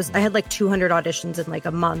there. I had like 200 auditions in like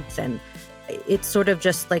a month, and it's sort of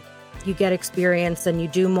just like you get experience and you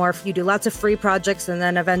do lots of free projects, and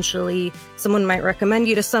then eventually someone might recommend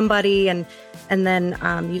you to somebody, and then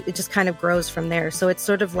it just kind of grows from there. So it's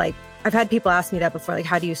sort of like, I've had people ask me that before, like,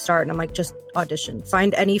 how do you start? And I'm like, just audition,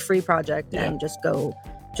 find any free project and just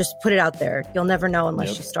put it out there. You'll never know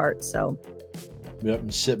unless you start. So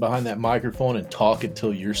and sit behind that microphone and talk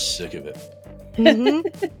until you're sick of it.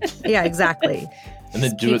 Yeah, exactly. And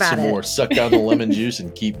then do it some more. Suck down the lemon juice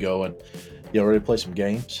and keep going. You ready to play some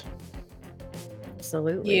games?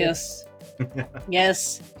 Absolutely. Yes.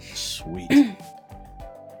 Yes. Sweet.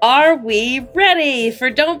 Are we ready for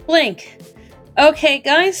Don't Blink? Okay,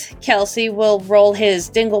 guys. Kelsey will roll his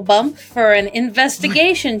dingle bump for an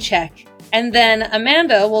investigation check. And then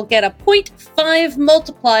Amanda will get a 0.5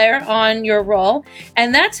 multiplier on your roll.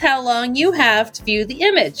 And that's how long you have to view the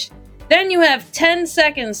image. Then you have 10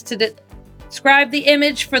 seconds to describe the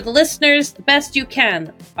image for the listeners the best you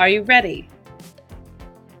can. Are you ready?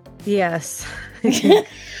 Yes. All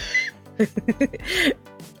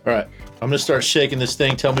right. I'm going to start shaking this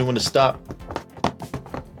thing. Tell me when to stop.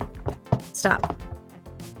 Stop.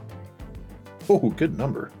 Oh, good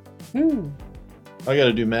number. I got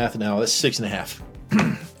to do math now. That's 6.5.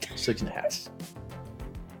 6.5.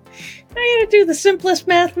 I gotta do the simplest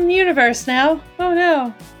math in the universe now. Oh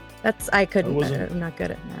no. I couldn't. I'm not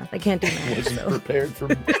good at math. I can't do math. I wasn't prepared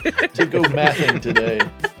to go mathing today.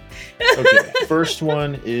 Okay, first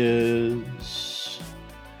one is...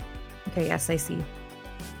 Okay, yes, I see.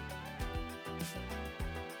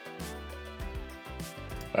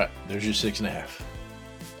 All right, there's your 6.5.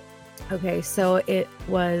 Okay, so it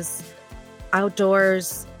was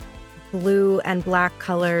outdoors, blue and black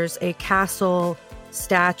colors, a castle,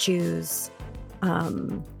 statues,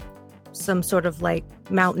 some sort of like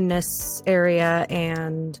mountainous area,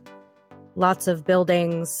 and lots of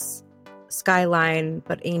buildings, skyline,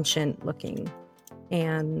 but ancient looking.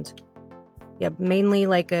 And yeah, mainly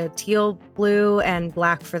like a teal blue and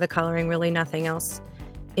black for the coloring, really nothing else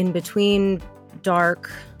in between. Dark,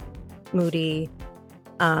 moody,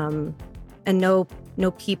 and no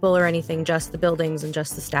people or anything, just the buildings and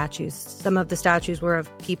just the statues. Some of the statues were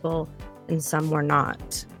of people and some were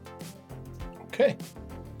not. Okay.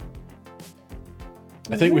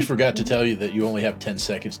 I think we forgot to tell you that you only have 10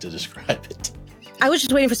 seconds to describe it. I was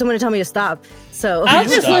just waiting for someone to tell me to stop. So I'll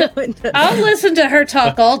listen to her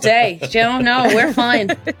talk all day. Joe, no, we're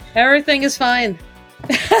fine. Everything is fine.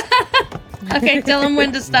 Okay, tell him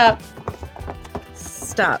when to stop.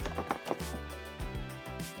 Stop.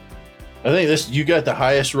 I think you got the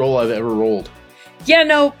highest roll I've ever rolled. Yeah,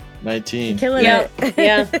 no. 19. Killing it.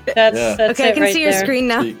 Yeah, that's okay, I can right see your there. screen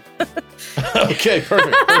now. Okay,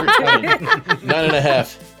 perfect.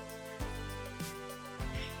 9.5.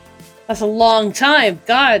 That's a long time.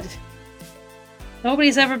 God.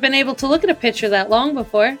 Nobody's ever been able to look at a picture that long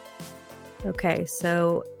before. Okay,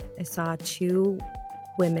 so I saw 2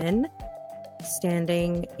 women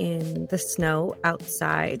standing in the snow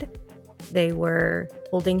outside. They were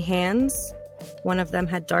holding hands. One of them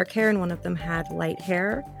had dark hair and one of them had light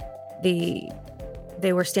hair. They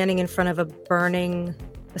were standing in front of a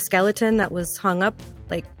skeleton that was hung up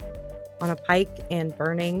like on a pike and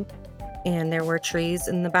burning. And there were trees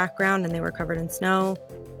in the background and they were covered in snow.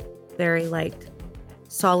 Very like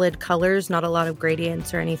solid colors, not a lot of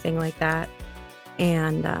gradients or anything like that.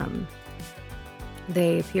 And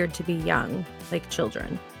they appeared to be young, like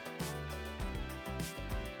children.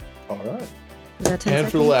 All right. Is that 10 And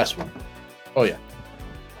seconds? for the last one. Oh, yeah.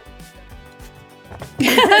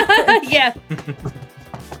 Yeah.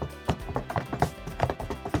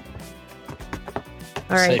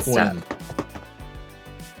 All right, Say stop.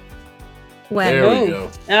 When? There we go.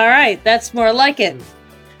 All right, that's more like it.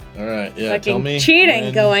 All right, yeah. Fucking Tell me cheating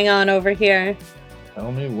when, going on over here.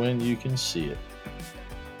 Tell me when you can see it.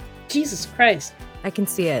 Jesus Christ. I can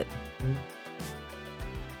see it.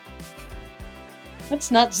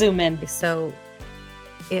 Let's not zoom in. So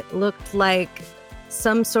it looked like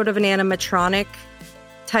some sort of an animatronic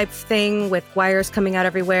type thing with wires coming out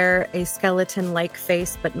everywhere, a skeleton-like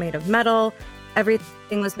face but made of metal.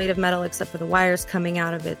 Everything was made of metal except for the wires coming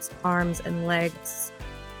out of its arms and legs.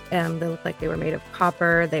 They looked like they were made of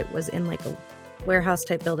copper. That was in like a warehouse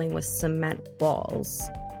type building with cement walls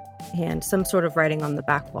and some sort of writing on the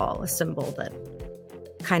back wall, a symbol that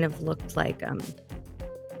kind of looked like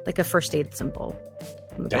a first aid symbol.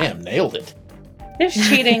 Damn, nailed it. There's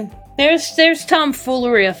cheating. There's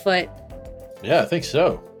tomfoolery afoot. Yeah, I think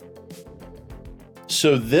so.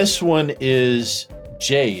 So this one is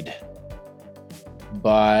Jade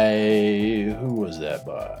by, who was that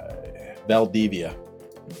by? Valdivia.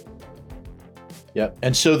 Yep.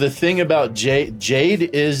 And so the thing about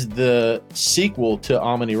Jade is the sequel to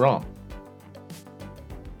Amini Ram.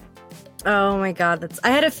 Oh my god,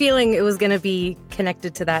 I had a feeling it was going to be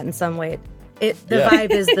connected to that in some way. The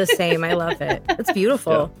vibe is the same. I love it. It's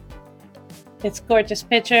beautiful. Yeah. It's a gorgeous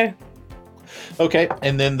picture. Okay,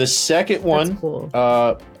 and then the second one, That's cool.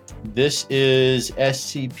 This is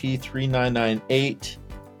SCP-3998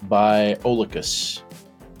 by Olicus.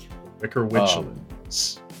 Wicker Witch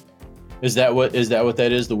Lives. Is that what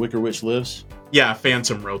that is? The Wicker Witch Lives? Yeah,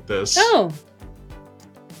 Phantom wrote this. Oh.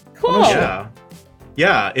 Cool.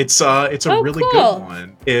 Yeah, it's a really cool. good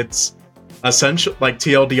one. It's essential, like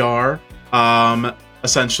TLDR.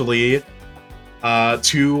 Essentially,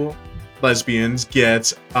 2 lesbians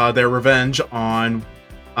get their revenge on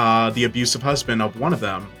the abusive husband of one of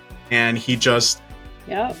them, and he just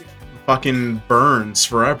fucking burns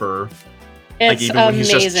forever. It's like even when he's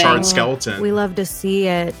just a charred skeleton. We love to see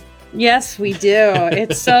it. Yes, we do.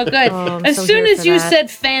 It's so good. As soon as you said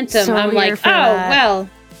Phantom, I'm like, well,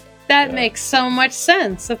 that makes so much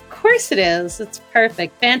sense. Of course it is. It's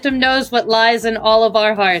perfect. Phantom knows what lies in all of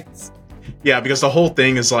our hearts. Yeah, because the whole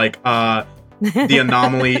thing is like, the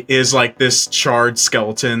anomaly is like this charred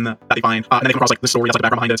skeleton that they find, and they come across like the story that's like the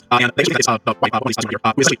background behind it, and they just the white police here,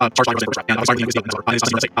 basically charged by and I started using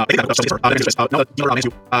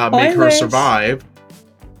make her survive.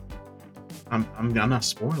 I'm not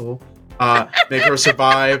spoil. Make her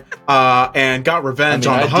survive, and got revenge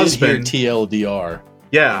on the husband. Did hear TLDR.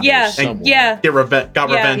 Yeah. Got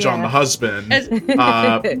revenge on the husband.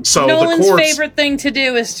 So Nolan's the courts, favorite thing to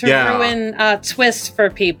do is to ruin twists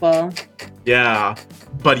for people. Yeah,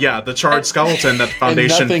 but the charred skeleton that the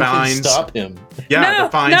Foundation finds. Can stop him. Yeah,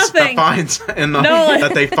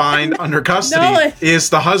 that they find under custody is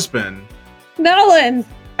the husband. Nolan.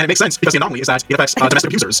 And it makes sense because the anomaly is that it affects domestic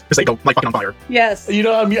abusers because they go like fucking on fire. Yes. You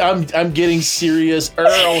know, I'm getting serious.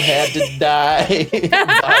 Earl had to die.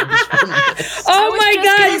 Oh my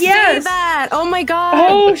god, yes. That. Oh my god.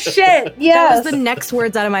 Oh shit, yes. That was the next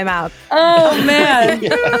words out of my mouth. Oh man.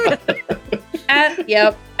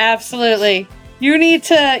 Yep, absolutely. You need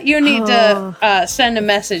to send a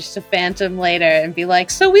message to Phantom later and be like,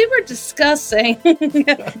 so we were discussing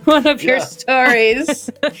one of your stories.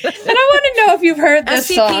 And I want to know if You've heard this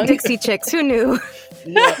SCP song. Dixie Chicks. Who knew?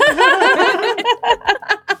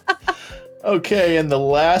 Okay, and the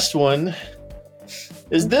last one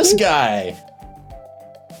is this guy.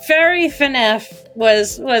 Very FNAF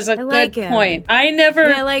was a like good him. point. I never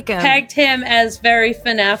Yeah, I like him. pegged him as very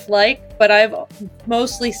FNAF-like, but I've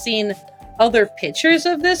mostly seen other pictures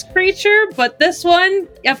of this creature. But this one,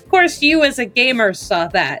 of course, you as a gamer saw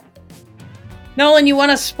that. Nolan, you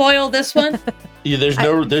want to spoil this one? Yeah,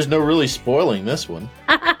 there's no really spoiling this one.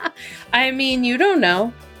 I mean, you don't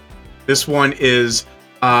know. This one is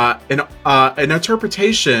an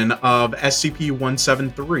interpretation of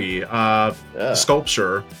SCP-173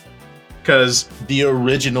 sculpture, because the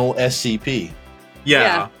original SCP.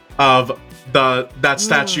 Of that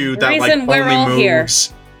statue that like reason we're all only here.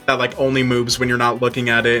 moves that like only moves when you're not looking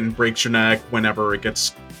at it and breaks your neck whenever it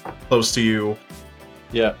gets close to you.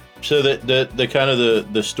 Yeah. So the kind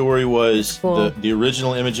of the story was Cool. the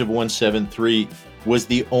original image of 173 was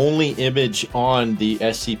the only image on the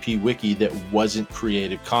SCP wiki that wasn't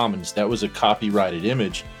Creative Commons. That was a copyrighted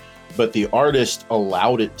image, but the artist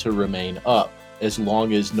allowed it to remain up as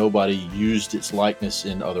long as nobody used its likeness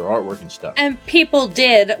in other artwork and stuff. And people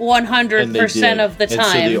did 100% And they did. of the time.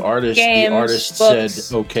 And so the artist books,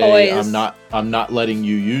 said, "Okay, toys. I'm not letting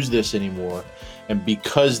you use this anymore." And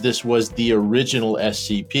because this was the original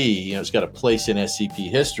SCP, it's got a place in SCP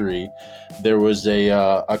history. There was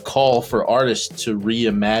a call for artists to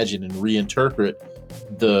reimagine and reinterpret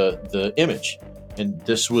the image, and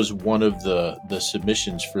this was one of the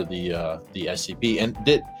submissions for the SCP. And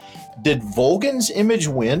did Volgan's image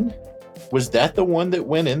win? Was that the one that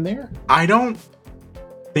went in there? I don't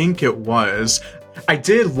think it was. I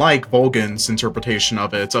did like Volgan's interpretation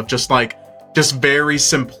of it, of just very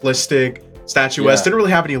simplistic statuesque. Yeah. Didn't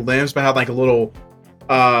really have any limbs, but had like a little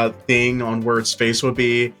thing on where its face would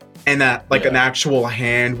be, and that like an actual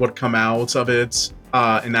hand would come out of it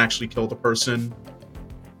and actually kill the person.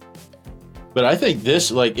 But I think this,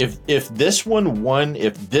 like, if this one won,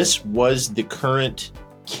 if this was the current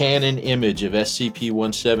canon image of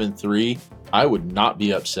SCP-173, I would not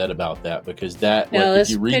be upset about that, because that, No, like, if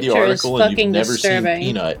this you read the picture is article and you've fucking never disturbing.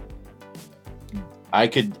 seen Peanut, I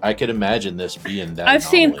could imagine this being that. I've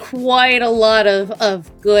seen anomaly. quite a lot of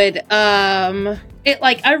good. I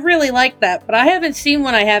really like that, but I haven't seen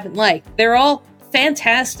one I haven't liked. They're all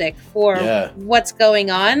fantastic for what's going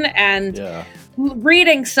on, and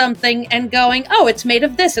reading something and going, oh, it's made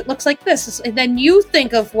of this, it looks like this, and then you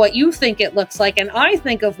think of what you think it looks like, and I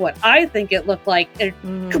think of what I think it looked like. They're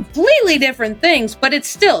completely different things, but it's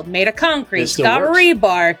still made of concrete, still got works.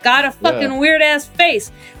 rebar, got a fucking weird ass face,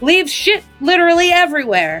 leaves shit literally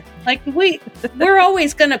everywhere. Like, we're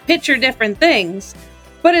always gonna picture different things,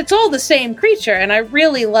 but it's all the same creature. And I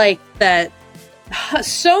really like that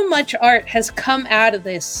so much art has come out of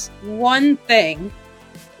this one thing.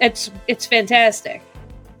 It's fantastic.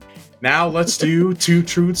 Now let's do 2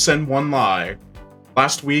 truths and 1 lie.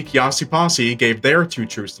 Last week, Yasi Posse gave their 2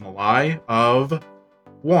 truths and a lie of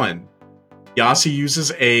 1. Yasi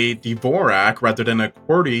uses a Dvorak rather than a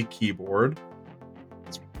QWERTY keyboard.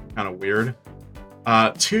 It's kind of weird.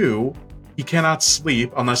 2, he cannot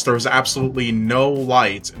sleep unless there is absolutely no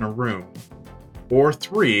light in a room. Or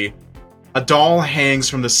 3, a doll hangs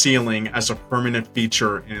from the ceiling as a permanent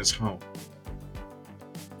feature in his home.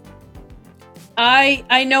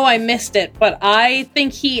 I know I missed it, but I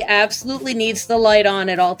think he absolutely needs the light on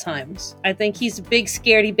at all times. I think he's a big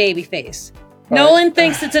scaredy baby face. Nolan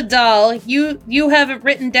thinks it's a doll. You have it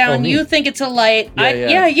written down. Oh, me. You think it's a light.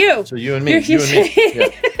 Yeah. You. So you and me. You and me. Yeah.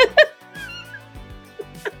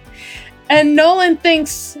 And Nolan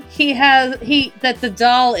thinks that the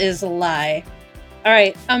doll is a lie. All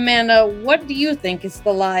right, Amanda, what do you think is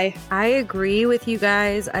the lie? I agree with you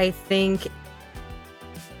guys. I think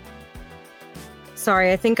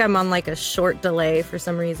I'm on like a short delay for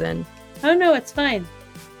some reason. Oh no, it's fine.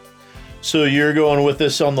 So you're going with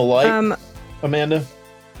this on the light, Amanda?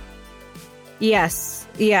 Yes.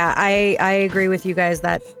 Yeah, I agree with you guys.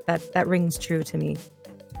 That rings true to me.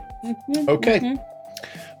 Okay.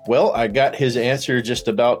 Well, I got his answer just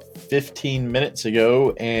about 15 minutes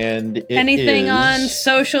ago, and it Anything is... on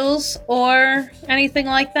socials or anything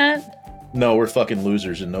like that? No, we're fucking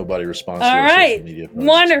losers, and nobody responds to All our right, social media posts.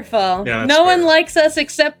 wonderful. Yeah, that's no one fair. likes us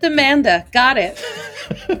except Amanda. Got it.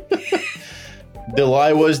 The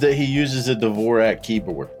lie was that he uses a Dvorak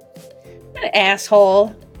keyboard. An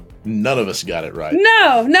asshole. None of us got it right.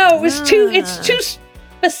 No, it was it's too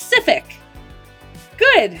specific.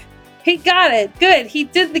 Good. He got it. Good. He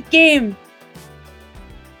did the game.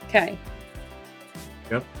 Okay.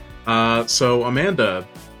 Yep. So Amanda,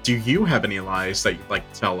 do you have any lies that you'd like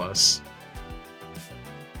to tell us?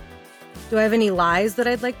 Do I have any lies that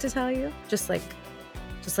I'd like to tell you? Just like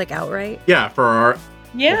outright? Yeah, for our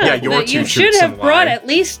Yeah, your two you truths should have and brought lie. at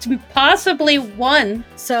least possibly one.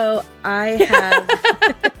 So I have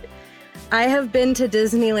I have been to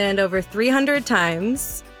Disneyland over 300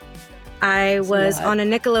 times. I was on a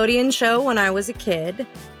Nickelodeon show when I was a kid,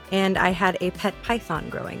 and I had a pet python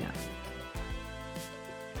growing up.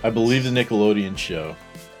 I believe the Nickelodeon show.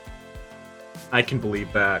 I can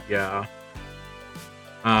believe that, yeah.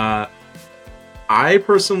 I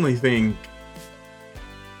personally think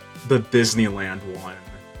the Disneyland one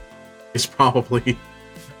is probably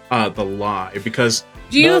the lie, because...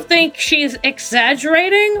 Do you think she's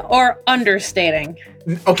exaggerating or understating?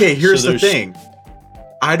 Okay, here's So the thing.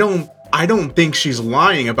 I don't think she's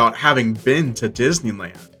lying about having been to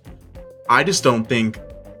Disneyland. I just don't think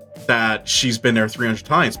that she's been there 300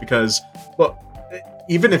 times, because, well,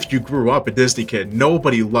 even if you grew up a Disney kid,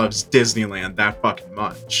 nobody loves Disneyland that fucking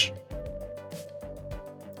much.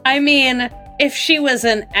 I mean, if she was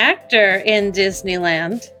an actor in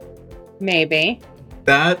Disneyland, maybe.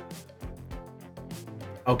 That...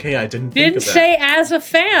 Okay, I didn't think Didn't of that. say as a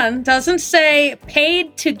fan, doesn't say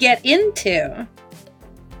paid to get into.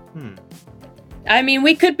 I mean,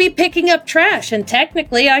 we could be picking up trash, and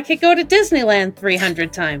technically I could go to Disneyland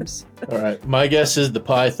 300 times. All right, my guess is the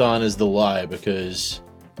python is the lie, because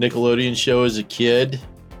Nickelodeon show as a kid,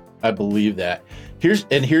 I believe that. Here's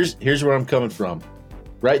where I'm coming from.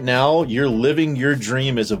 Right now, you're living your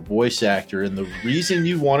dream as a voice actor, and the reason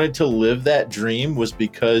you wanted to live that dream was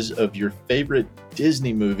because of your favorite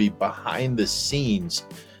Disney movie behind the scenes.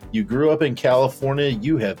 You grew up in California.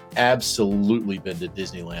 You have absolutely been to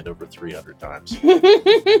Disneyland over 300 times.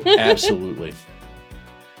 Absolutely.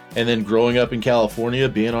 And then growing up in California,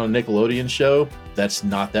 being on a Nickelodeon show, that's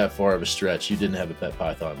not that far of a stretch. You didn't have a pet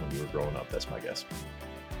python when you were growing up. That's my guess.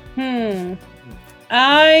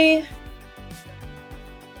 I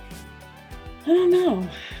don't know.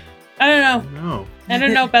 I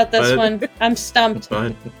don't know about this one. I'm stumped.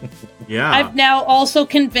 But, yeah. I've now also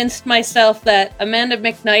convinced myself that Amanda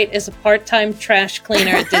McKnight is a part-time trash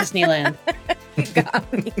cleaner at Disneyland. You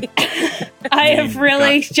got me. I have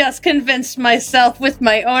really just convinced myself with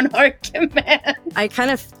my own heart command. I kind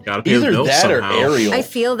of Gotta pay the Either bills that somehow. or Ariel. I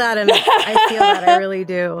feel that, and I feel that I really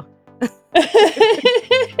do.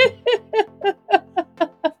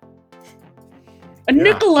 A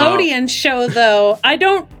Nickelodeon show, though. I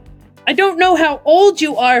don't know how old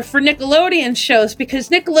you are for Nickelodeon shows, because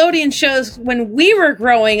Nickelodeon shows when we were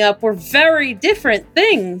growing up were very different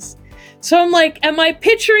things. So I'm like, am I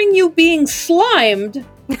picturing you being slimed?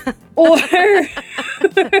 Or I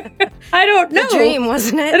don't know. The dream,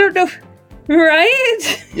 wasn't it? I don't know.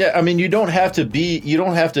 Right? Yeah, I mean, you don't have to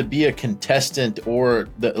be a contestant or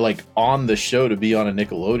on the show to be on a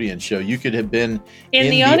Nickelodeon show. You could have been in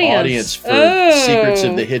the audience for Secrets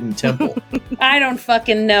of the Hidden Temple. I don't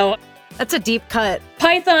fucking know. That's a deep cut.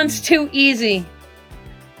 Python's too easy.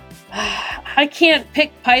 I can't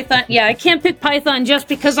pick Python. Yeah, I can't pick Python just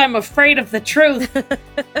because I'm afraid of the truth.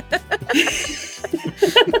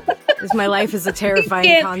 Because my life is a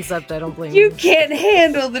terrifying concept. I don't blame you. You can't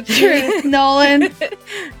handle the truth, Nolan.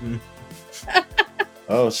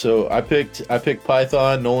 Oh, so I picked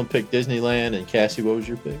Python, Nolan picked Disneyland, and Cassie, what was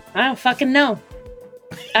your pick? I don't fucking know.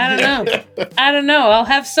 I don't know. I'll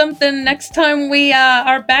have something next time we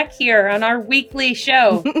are back here on our weekly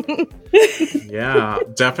show. Yeah,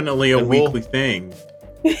 definitely a weekly thing.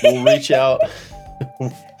 We'll reach out.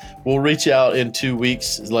 We'll reach out in 2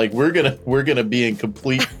 weeks. Like we're gonna be in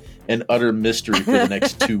complete and utter mystery for the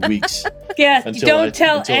next 2 weeks. Yeah, don't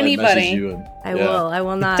tell anybody. I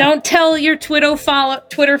will not. Don't tell your Twitter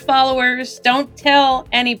followers. Don't tell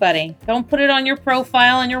anybody. Don't put it on your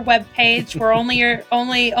profile on your webpage, where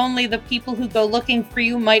only the people who go looking for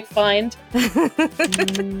you might find.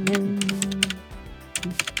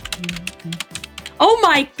 Oh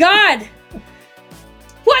my God!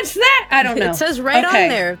 What's that? I don't know. It says right on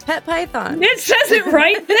there, Pet Python. It says it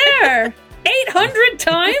right there. 800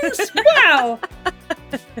 times? Wow.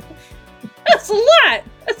 That's a lot.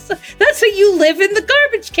 That's a you live in the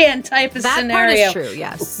garbage can type of scenario. That part is true,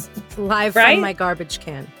 yes. Live from my garbage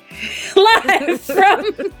can. Live from...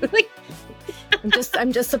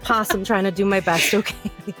 I'm just a possum trying to do my best, okay?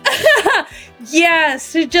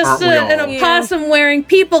 Yes, just an opossum wearing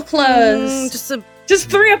people clothes. Just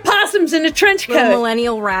 3 opossums in a trench coat. Little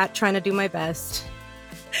millennial rat trying to do my best.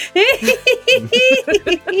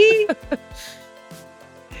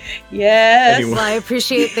 Yes. Well, I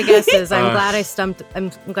appreciate the guesses. I'm glad I stumped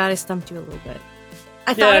you a little bit.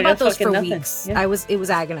 I thought about those for weeks. Yeah. It was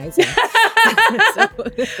agonizing.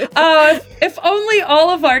 If only all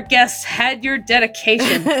of our guests had your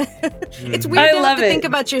dedication. It's weird to have to think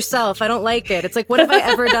about yourself. I don't like it. It's like, what have I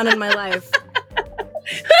ever done in my life?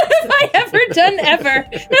 What have I ever done ever?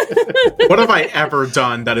 What have I ever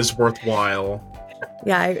done that is worthwhile?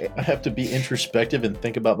 Yeah, I have to be introspective and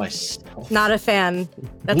think about myself. Not a fan.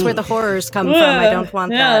 That's where the horrors come from. I don't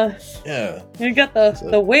want that. Yeah. You got the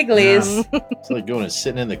wigglies. Yeah. It's like going and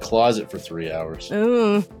sitting in the closet for 3 hours.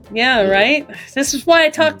 Ooh. Yeah, right? This is why I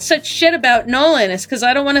talk such shit about Nolan. It's because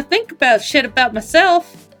I don't want to think about shit about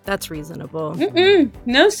myself. That's reasonable.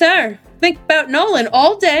 No, sir. Think about Nolan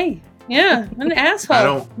all day. Yeah, I'm an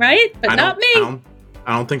asshole, right? But not me.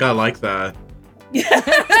 I don't think I like that.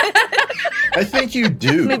 I think you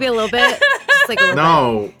do. Maybe a little bit. Just like a little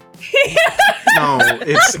No,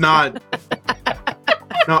 it's not.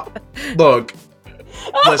 No, look.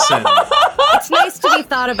 Listen. It's nice to be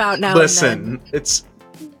thought about now. Listen, it's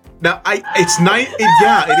nice.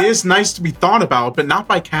 It is nice to be thought about, but not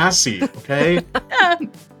by Cassie. Okay.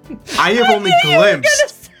 I have only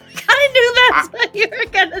glimpsed. I knew that's what you were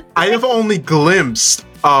gonna say. I have only glimpsed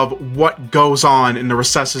of what goes on in the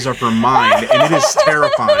recesses of her mind, and it is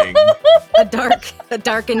terrifying. A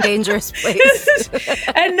dark and dangerous place.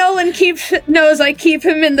 And Nolan knows I keep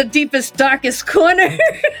him in the deepest, darkest corner.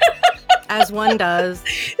 As one does.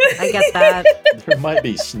 I get that. There might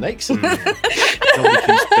be snakes in there. Nobody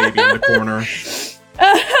keeps baby in the corner.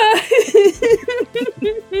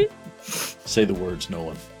 Say the words,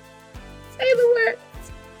 Nolan. Say the words.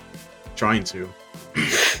 Trying to.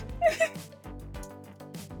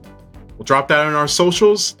 We'll drop that on our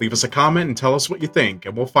socials. Leave us a comment and tell us what you think,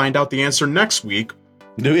 and we'll find out the answer next week.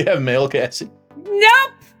 Do we have mail, Cassie?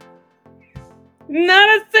 Nope. Not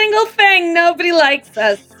a single thing. Nobody likes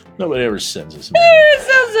us. Nobody ever sends us mail.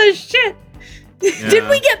 Sends us shit. Yeah. Did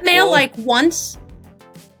we get mail like once?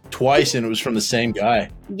 Twice, and it was from the same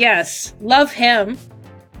guy. Yes. Love him.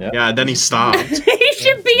 Yep. Yeah, then he stopped. He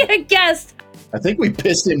should be a guest. I think we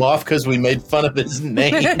pissed him off because we made fun of his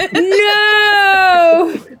name.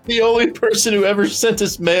 No! The only person who ever sent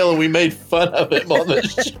us mail, and we made fun of him on the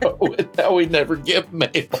show, and now we never get mail.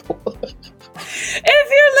 If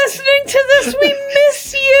you're listening to this, we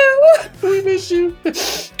miss you. We miss you.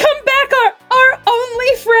 Come back, our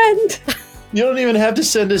only friend. You don't even have to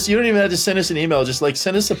send us. You don't even have to send us an email. Just like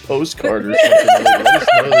send us a postcard or something. Let us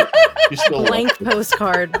know that you still blank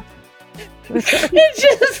postcard. It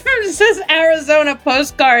just says Arizona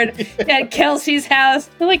postcard at Kelsey's house.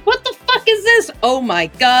 They're like, what the fuck is this? Oh my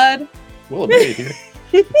god. We'll be here.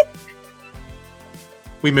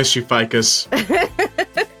 We miss you, Ficus.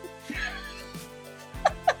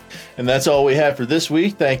 And that's all we have for this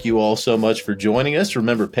week. Thank you all so much for joining us.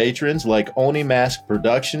 Remember, patrons like Oni Mask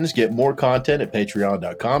Productions get more content at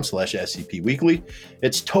patreon.com/SCPweekly.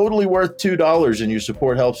 It's totally worth $2, and your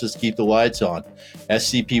support helps us keep the lights on.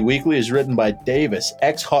 SCP Weekly is written by Davis,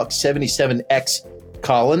 XHawk77X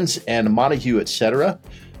Collins, and Montague, etc.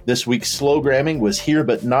 This week's Slowgramming was Here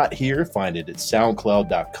But Not Here. Find it at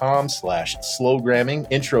soundcloud.com/slowgramming.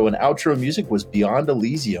 Intro and outro music was Beyond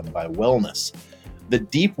Elysium by Wellness. The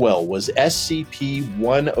Deep Well was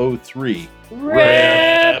SCP-103.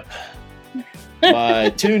 RIP! By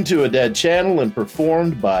Tuned to a Dead Channel and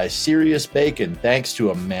performed by Sirius Bacon. Thanks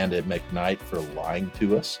to Amanda McKnight for lying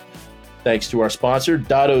to us. Thanks to our sponsor,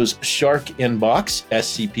 Dotto's Shark Inbox.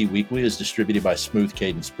 SCP Weekly is distributed by Smooth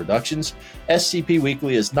Cadence Productions. SCP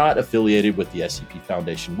Weekly is not affiliated with the SCP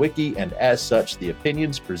Foundation Wiki, and as such, the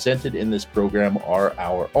opinions presented in this program are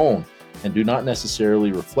our own and do not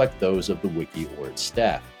necessarily reflect those of the Wiki or its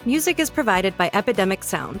staff. Music is provided by Epidemic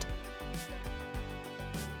Sound.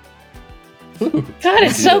 God,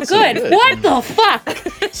 it's so good. What the fuck?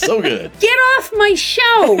 So good. Get off my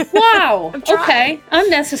show. Wow. Okay.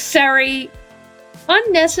 Unnecessary.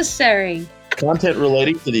 Content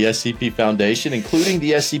relating to the SCP Foundation, including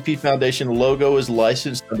the SCP Foundation logo, is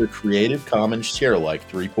licensed under Creative Commons Sharealike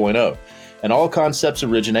 3.0. And all concepts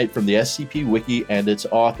originate from the SCP Wiki and its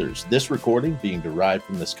authors. This recording, being derived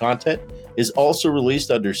from this content, is also released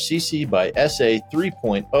under CC by SA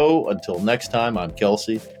 3.0. Until next time, I'm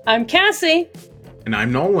Kelsey. I'm Cassie. And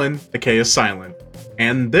I'm Nolan. The K is silent.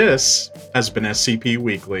 And this has been SCP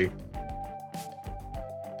Weekly.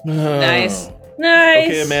 Nice. Nice.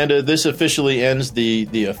 Okay, Amanda, this officially ends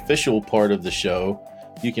the official part of the show.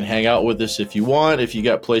 You can hang out with us if you want. If you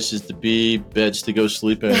got places to be, beds to go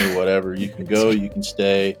sleep in, or whatever, you can go, you can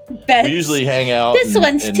stay. Beds. We usually hang out. This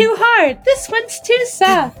one's too hard. This one's too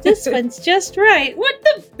soft. This one's just right. What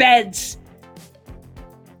the beds?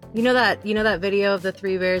 You know that video of the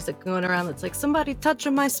three bears that going around that's like, somebody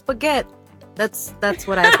touching my spaghetti. That's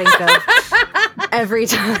what I think of every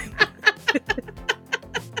time.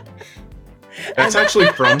 That's actually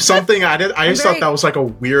from something. I just thought that was like a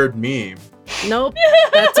weird meme. Nope,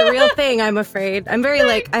 that's a real thing, I'm afraid. I'm very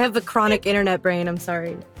I have a chronic internet brain, I'm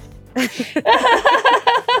sorry.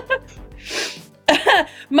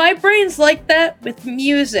 My brain's like that with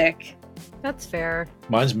music. That's fair.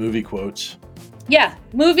 Mine's movie quotes. Yeah,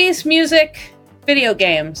 movies, music, video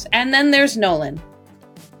games, and then there's Nolan.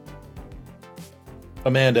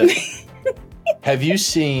 Amanda, have you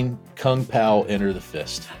seen Kung Pao Enter the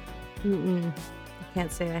Fist? I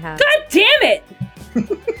can't say I have. God damn it!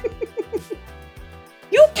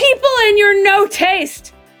 You people and your no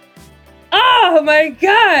taste! Oh my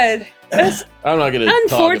god! That's I'm not going to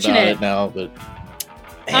talk about it now, but...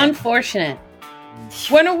 unfortunate.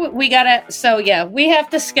 When are we gotta... So yeah, we have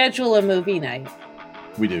to schedule a movie night.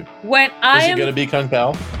 We do. When Is it going to be Kung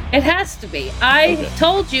Pao? It has to be. I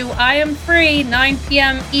told you I am free 9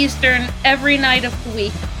 p.m. Eastern every night of the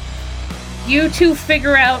week. You two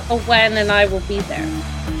figure out a when and I will be there.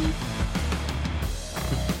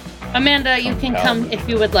 Amanda, you can come if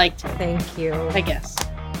you would like to. Thank you. I guess.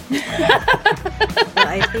 Well,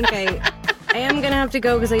 I think I am going to have to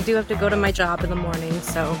go because I do have to go to my job in the morning,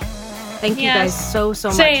 so... Thank you guys so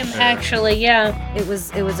much. Same, actually, yeah. It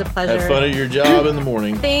was a pleasure. Have fun at your job in the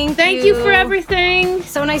morning. Thank you for everything.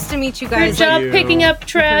 So nice to meet you guys. Good job picking up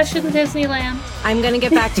trash in Disneyland. I'm gonna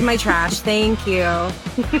get back to my trash. Thank you.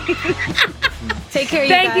 Take care, you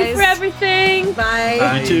guys. Thank you for everything. Bye.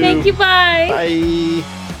 Bye. You too. Thank you. Bye. Bye.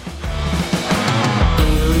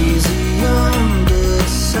 Elysium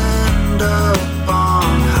descend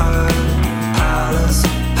upon her palace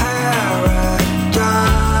paradise.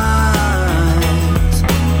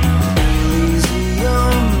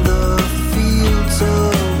 Elysium, the fields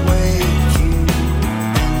await you.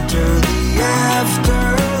 Enter the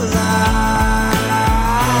afterlife.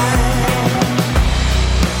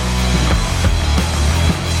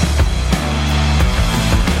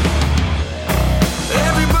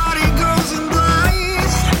 Everybody goes in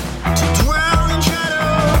blind to dwell in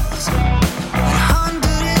shadows, and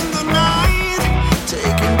hunted in the night,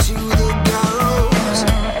 taken to the gallows.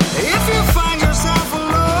 If you find yourself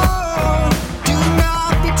alone, do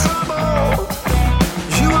not be troubled.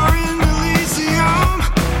 You are in Elysium.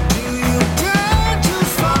 Do you dare to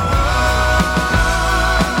fall?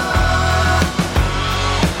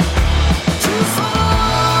 To fall.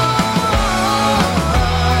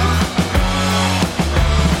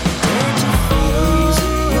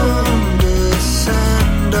 Elysium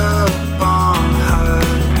descend upon her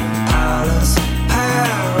palace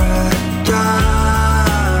paradise.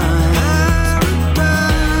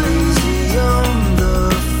 Elysium, the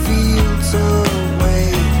fields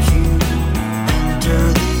await you. Enter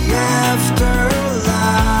the afterlife.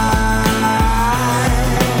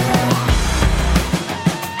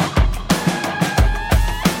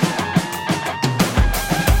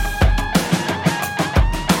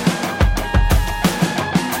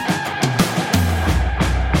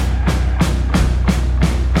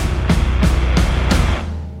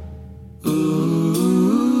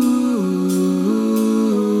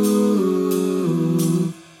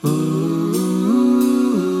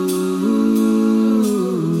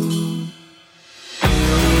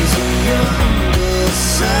 Elysium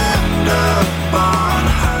descend upon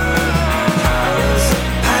her palace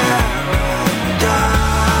paradise.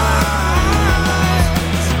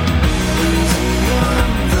 Elysium,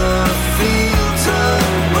 the fields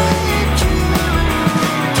await you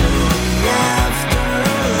to the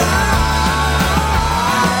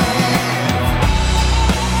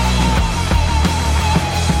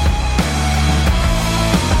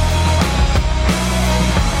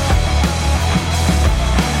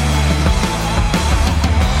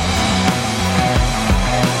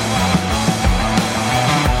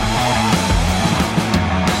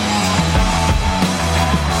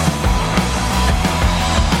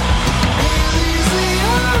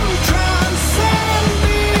Elysium, transcend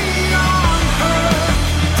beyond her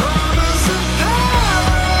promise of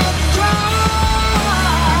paradise.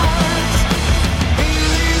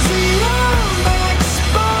 Elysium,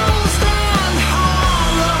 exposed and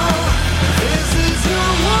hollow. This is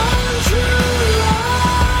your one true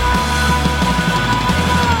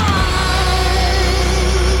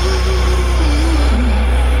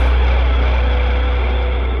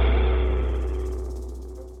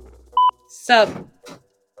Sup?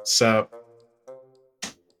 So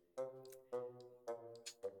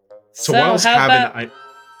what else how happened?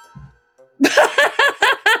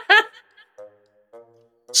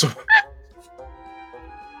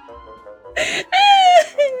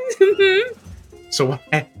 So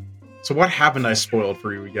what happened? I spoiled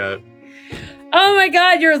for you. We got. Oh my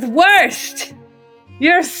god, you're the worst!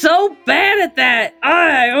 You're so bad at that.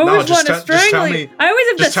 I always want to strangle you. I always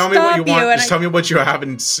have to Just tell me stop what you want. and Just tell me what you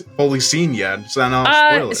haven't fully seen yet, so then I'll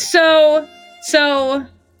spoil it. So.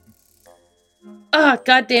 Oh,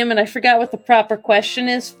 God damn it! I forgot what the proper question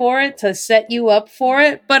is for it to set you up for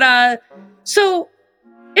it. But so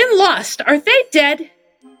in Lost, are they dead?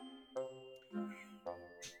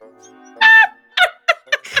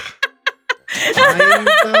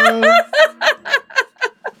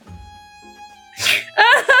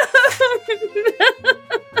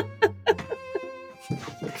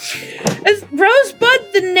 Is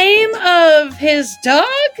Rosebud the name of his dog?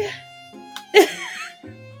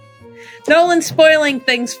 Nolan's spoiling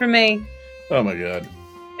things for me. Oh my god.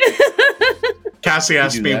 Cassie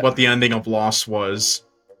asked me what the ending of Lost was.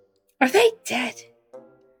 Are they dead?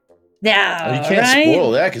 No, you can't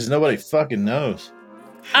spoil that because nobody fucking knows.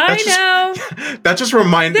 I know. That just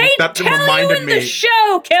reminded me. They tell you in the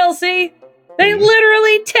show, Kelsey. They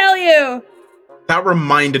literally tell you. That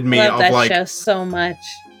reminded me Love of that like show so much.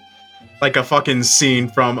 Like a fucking scene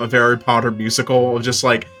from a Harry Potter musical of just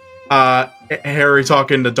like Harry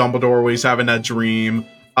talking to Dumbledore when he's having that dream,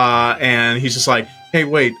 and he's just like, "Hey,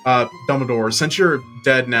 wait, Dumbledore, since you're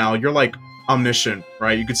dead now, you're like omniscient,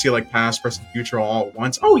 right? You can see like past, present, future all at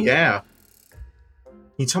once." Oh yeah. Can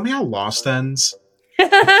you tell me how Lost ends?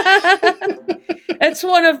 That's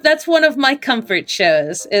one of my comfort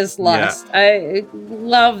shows is Lost. Yeah. I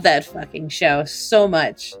love that fucking show so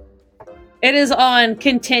much. It is on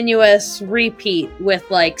continuous repeat with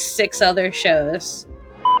like 6 other shows.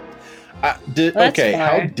 Okay,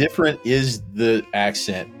 how different is the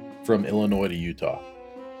accent from Illinois to Utah?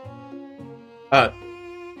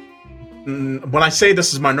 When I say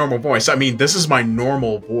this is my normal voice, I mean this is my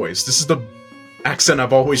normal voice. This is the accent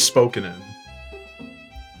I've always spoken in.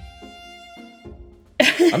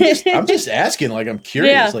 I'm just asking, like I'm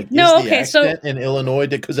curious. Yeah. Like, is the accent in Illinois?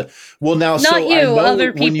 Because now, not so you, I know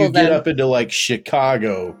other people. When you get up into like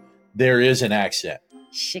Chicago, there is an accent.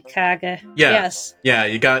 Chicago, yeah, yes, yeah.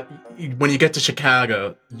 When you get to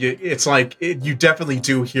Chicago, it's like you definitely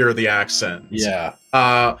do hear the accent. Yeah.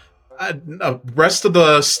 Rest of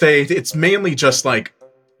the state, it's mainly just like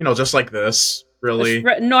just like this, really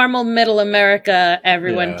normal middle America.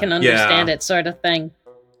 Everyone can understand it, sort of thing.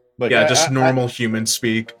 Like, just normal human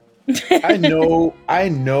speak. I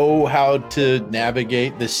know how to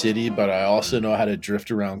navigate the city, but I also know how to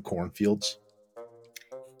drift around cornfields.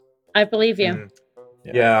 I believe you.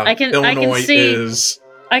 Yeah, Illinois is.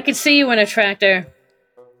 I can see you in a tractor.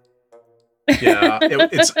 Yeah,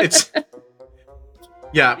 it's.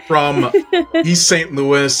 Yeah, from East St.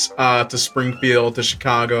 Louis to Springfield to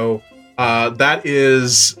Chicago. That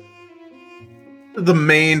is the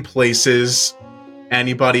main places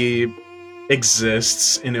anybody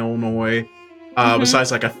exists in Illinois, besides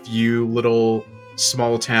like a few little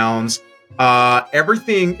small towns.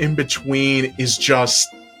 Everything in between is just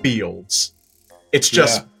fields. It's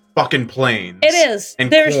just fucking plains. It is.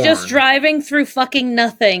 There's corn. Just driving through fucking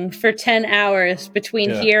nothing for 10 hours between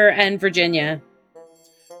here and Virginia.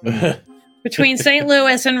 Between St.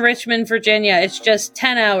 Louis and Richmond, Virginia, it's just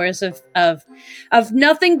 10 hours of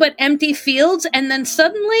nothing but empty fields, and then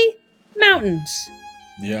suddenly mountains.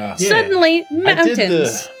 Yeah. Suddenly,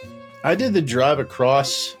 mountains. I did the drive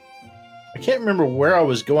across. I can't remember where I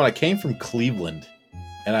was going. I came from Cleveland,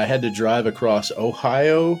 and I had to drive across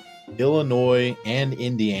Ohio, Illinois, and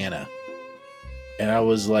Indiana. And I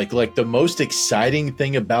was like the most exciting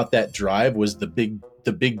thing about that drive was the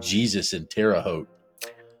big Jesus in Terre Haute.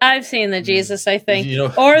 I've seen the Jesus, I think.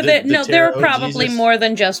 Or there are probably Jesus. More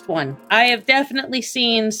than just one. I have definitely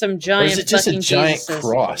seen some giant. Or is it just a giant Jesuses.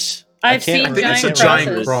 Cross? I've seen I think giant it's a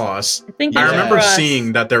giant cross. I remember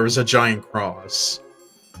seeing that there was a giant cross.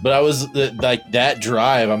 But I was like that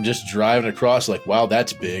drive. I'm just driving across, like, wow,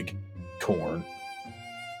 that's big corn.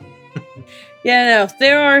 Yeah, no,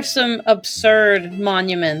 there are some absurd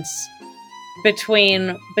monuments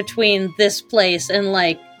between this place and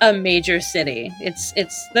like a major city. It's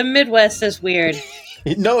the Midwest is weird.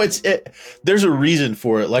 No, there's a reason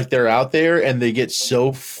for it. Like they're out there and they get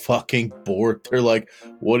so fucking bored. They're like,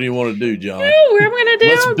 "What do you want to do, John? What are we gonna do?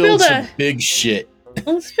 Let's build some big shit.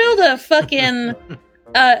 Let's build a fucking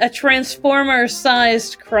a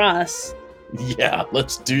Transformer-sized cross." Yeah,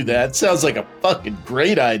 let's do that. Sounds like a fucking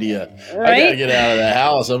great idea. Right? I gotta get out of the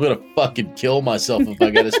house. I'm gonna fucking kill myself if I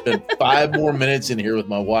gotta spend 5 more minutes in here with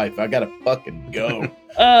my wife. I gotta fucking go.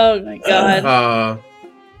 Oh my god.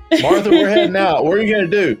 Martha, we're heading out. What are you gonna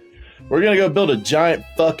do? We're gonna go build a giant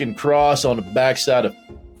fucking cross on the backside of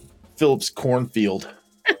Phillips cornfield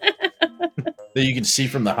that you can see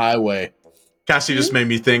from the highway. Cassie just made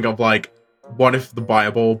me think of like what if the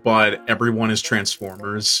Bible, but everyone is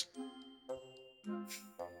Transformers?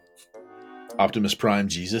 Optimus Prime,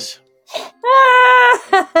 Jesus.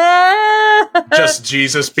 Just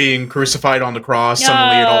Jesus being crucified on the cross,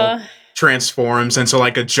 suddenly it all transforms into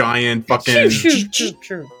like a giant fucking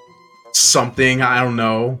something, I don't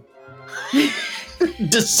know.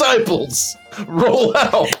 Disciples, roll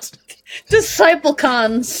out.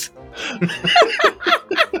 Disciplecons.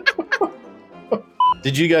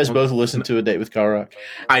 Did you guys both listen to A Date with Karok?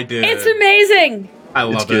 I did. It's amazing. I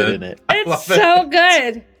love It's good, isn't it? It's so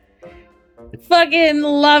good. Fucking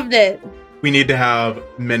loved it. We need to have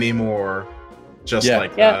many more just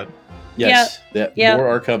like that. Yes, Yeah. more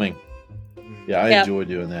are coming. Yeah, I enjoy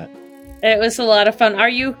doing that. It was a lot of fun. Are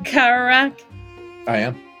you Karak? I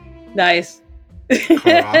am. Nice.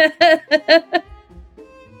 Yeah,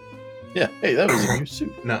 hey, that was a new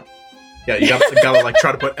suit. No. Yeah, you gotta like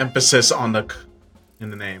try to put emphasis on the in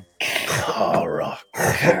the name. Karok.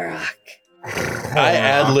 I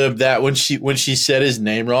ad-libbed that when she said his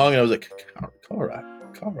name wrong, and I was like, Karok.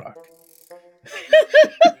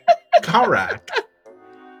 Karak.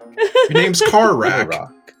 Your name's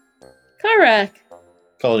Karak. Karak.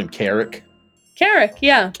 Called him Carrick. Carrick,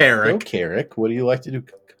 yeah. Carrick. Oh, Carrick. What do you like to do?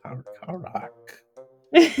 Karok.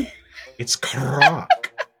 It's Karak.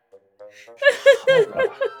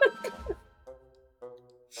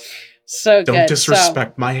 So good. Don't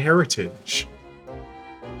disrespect my heritage.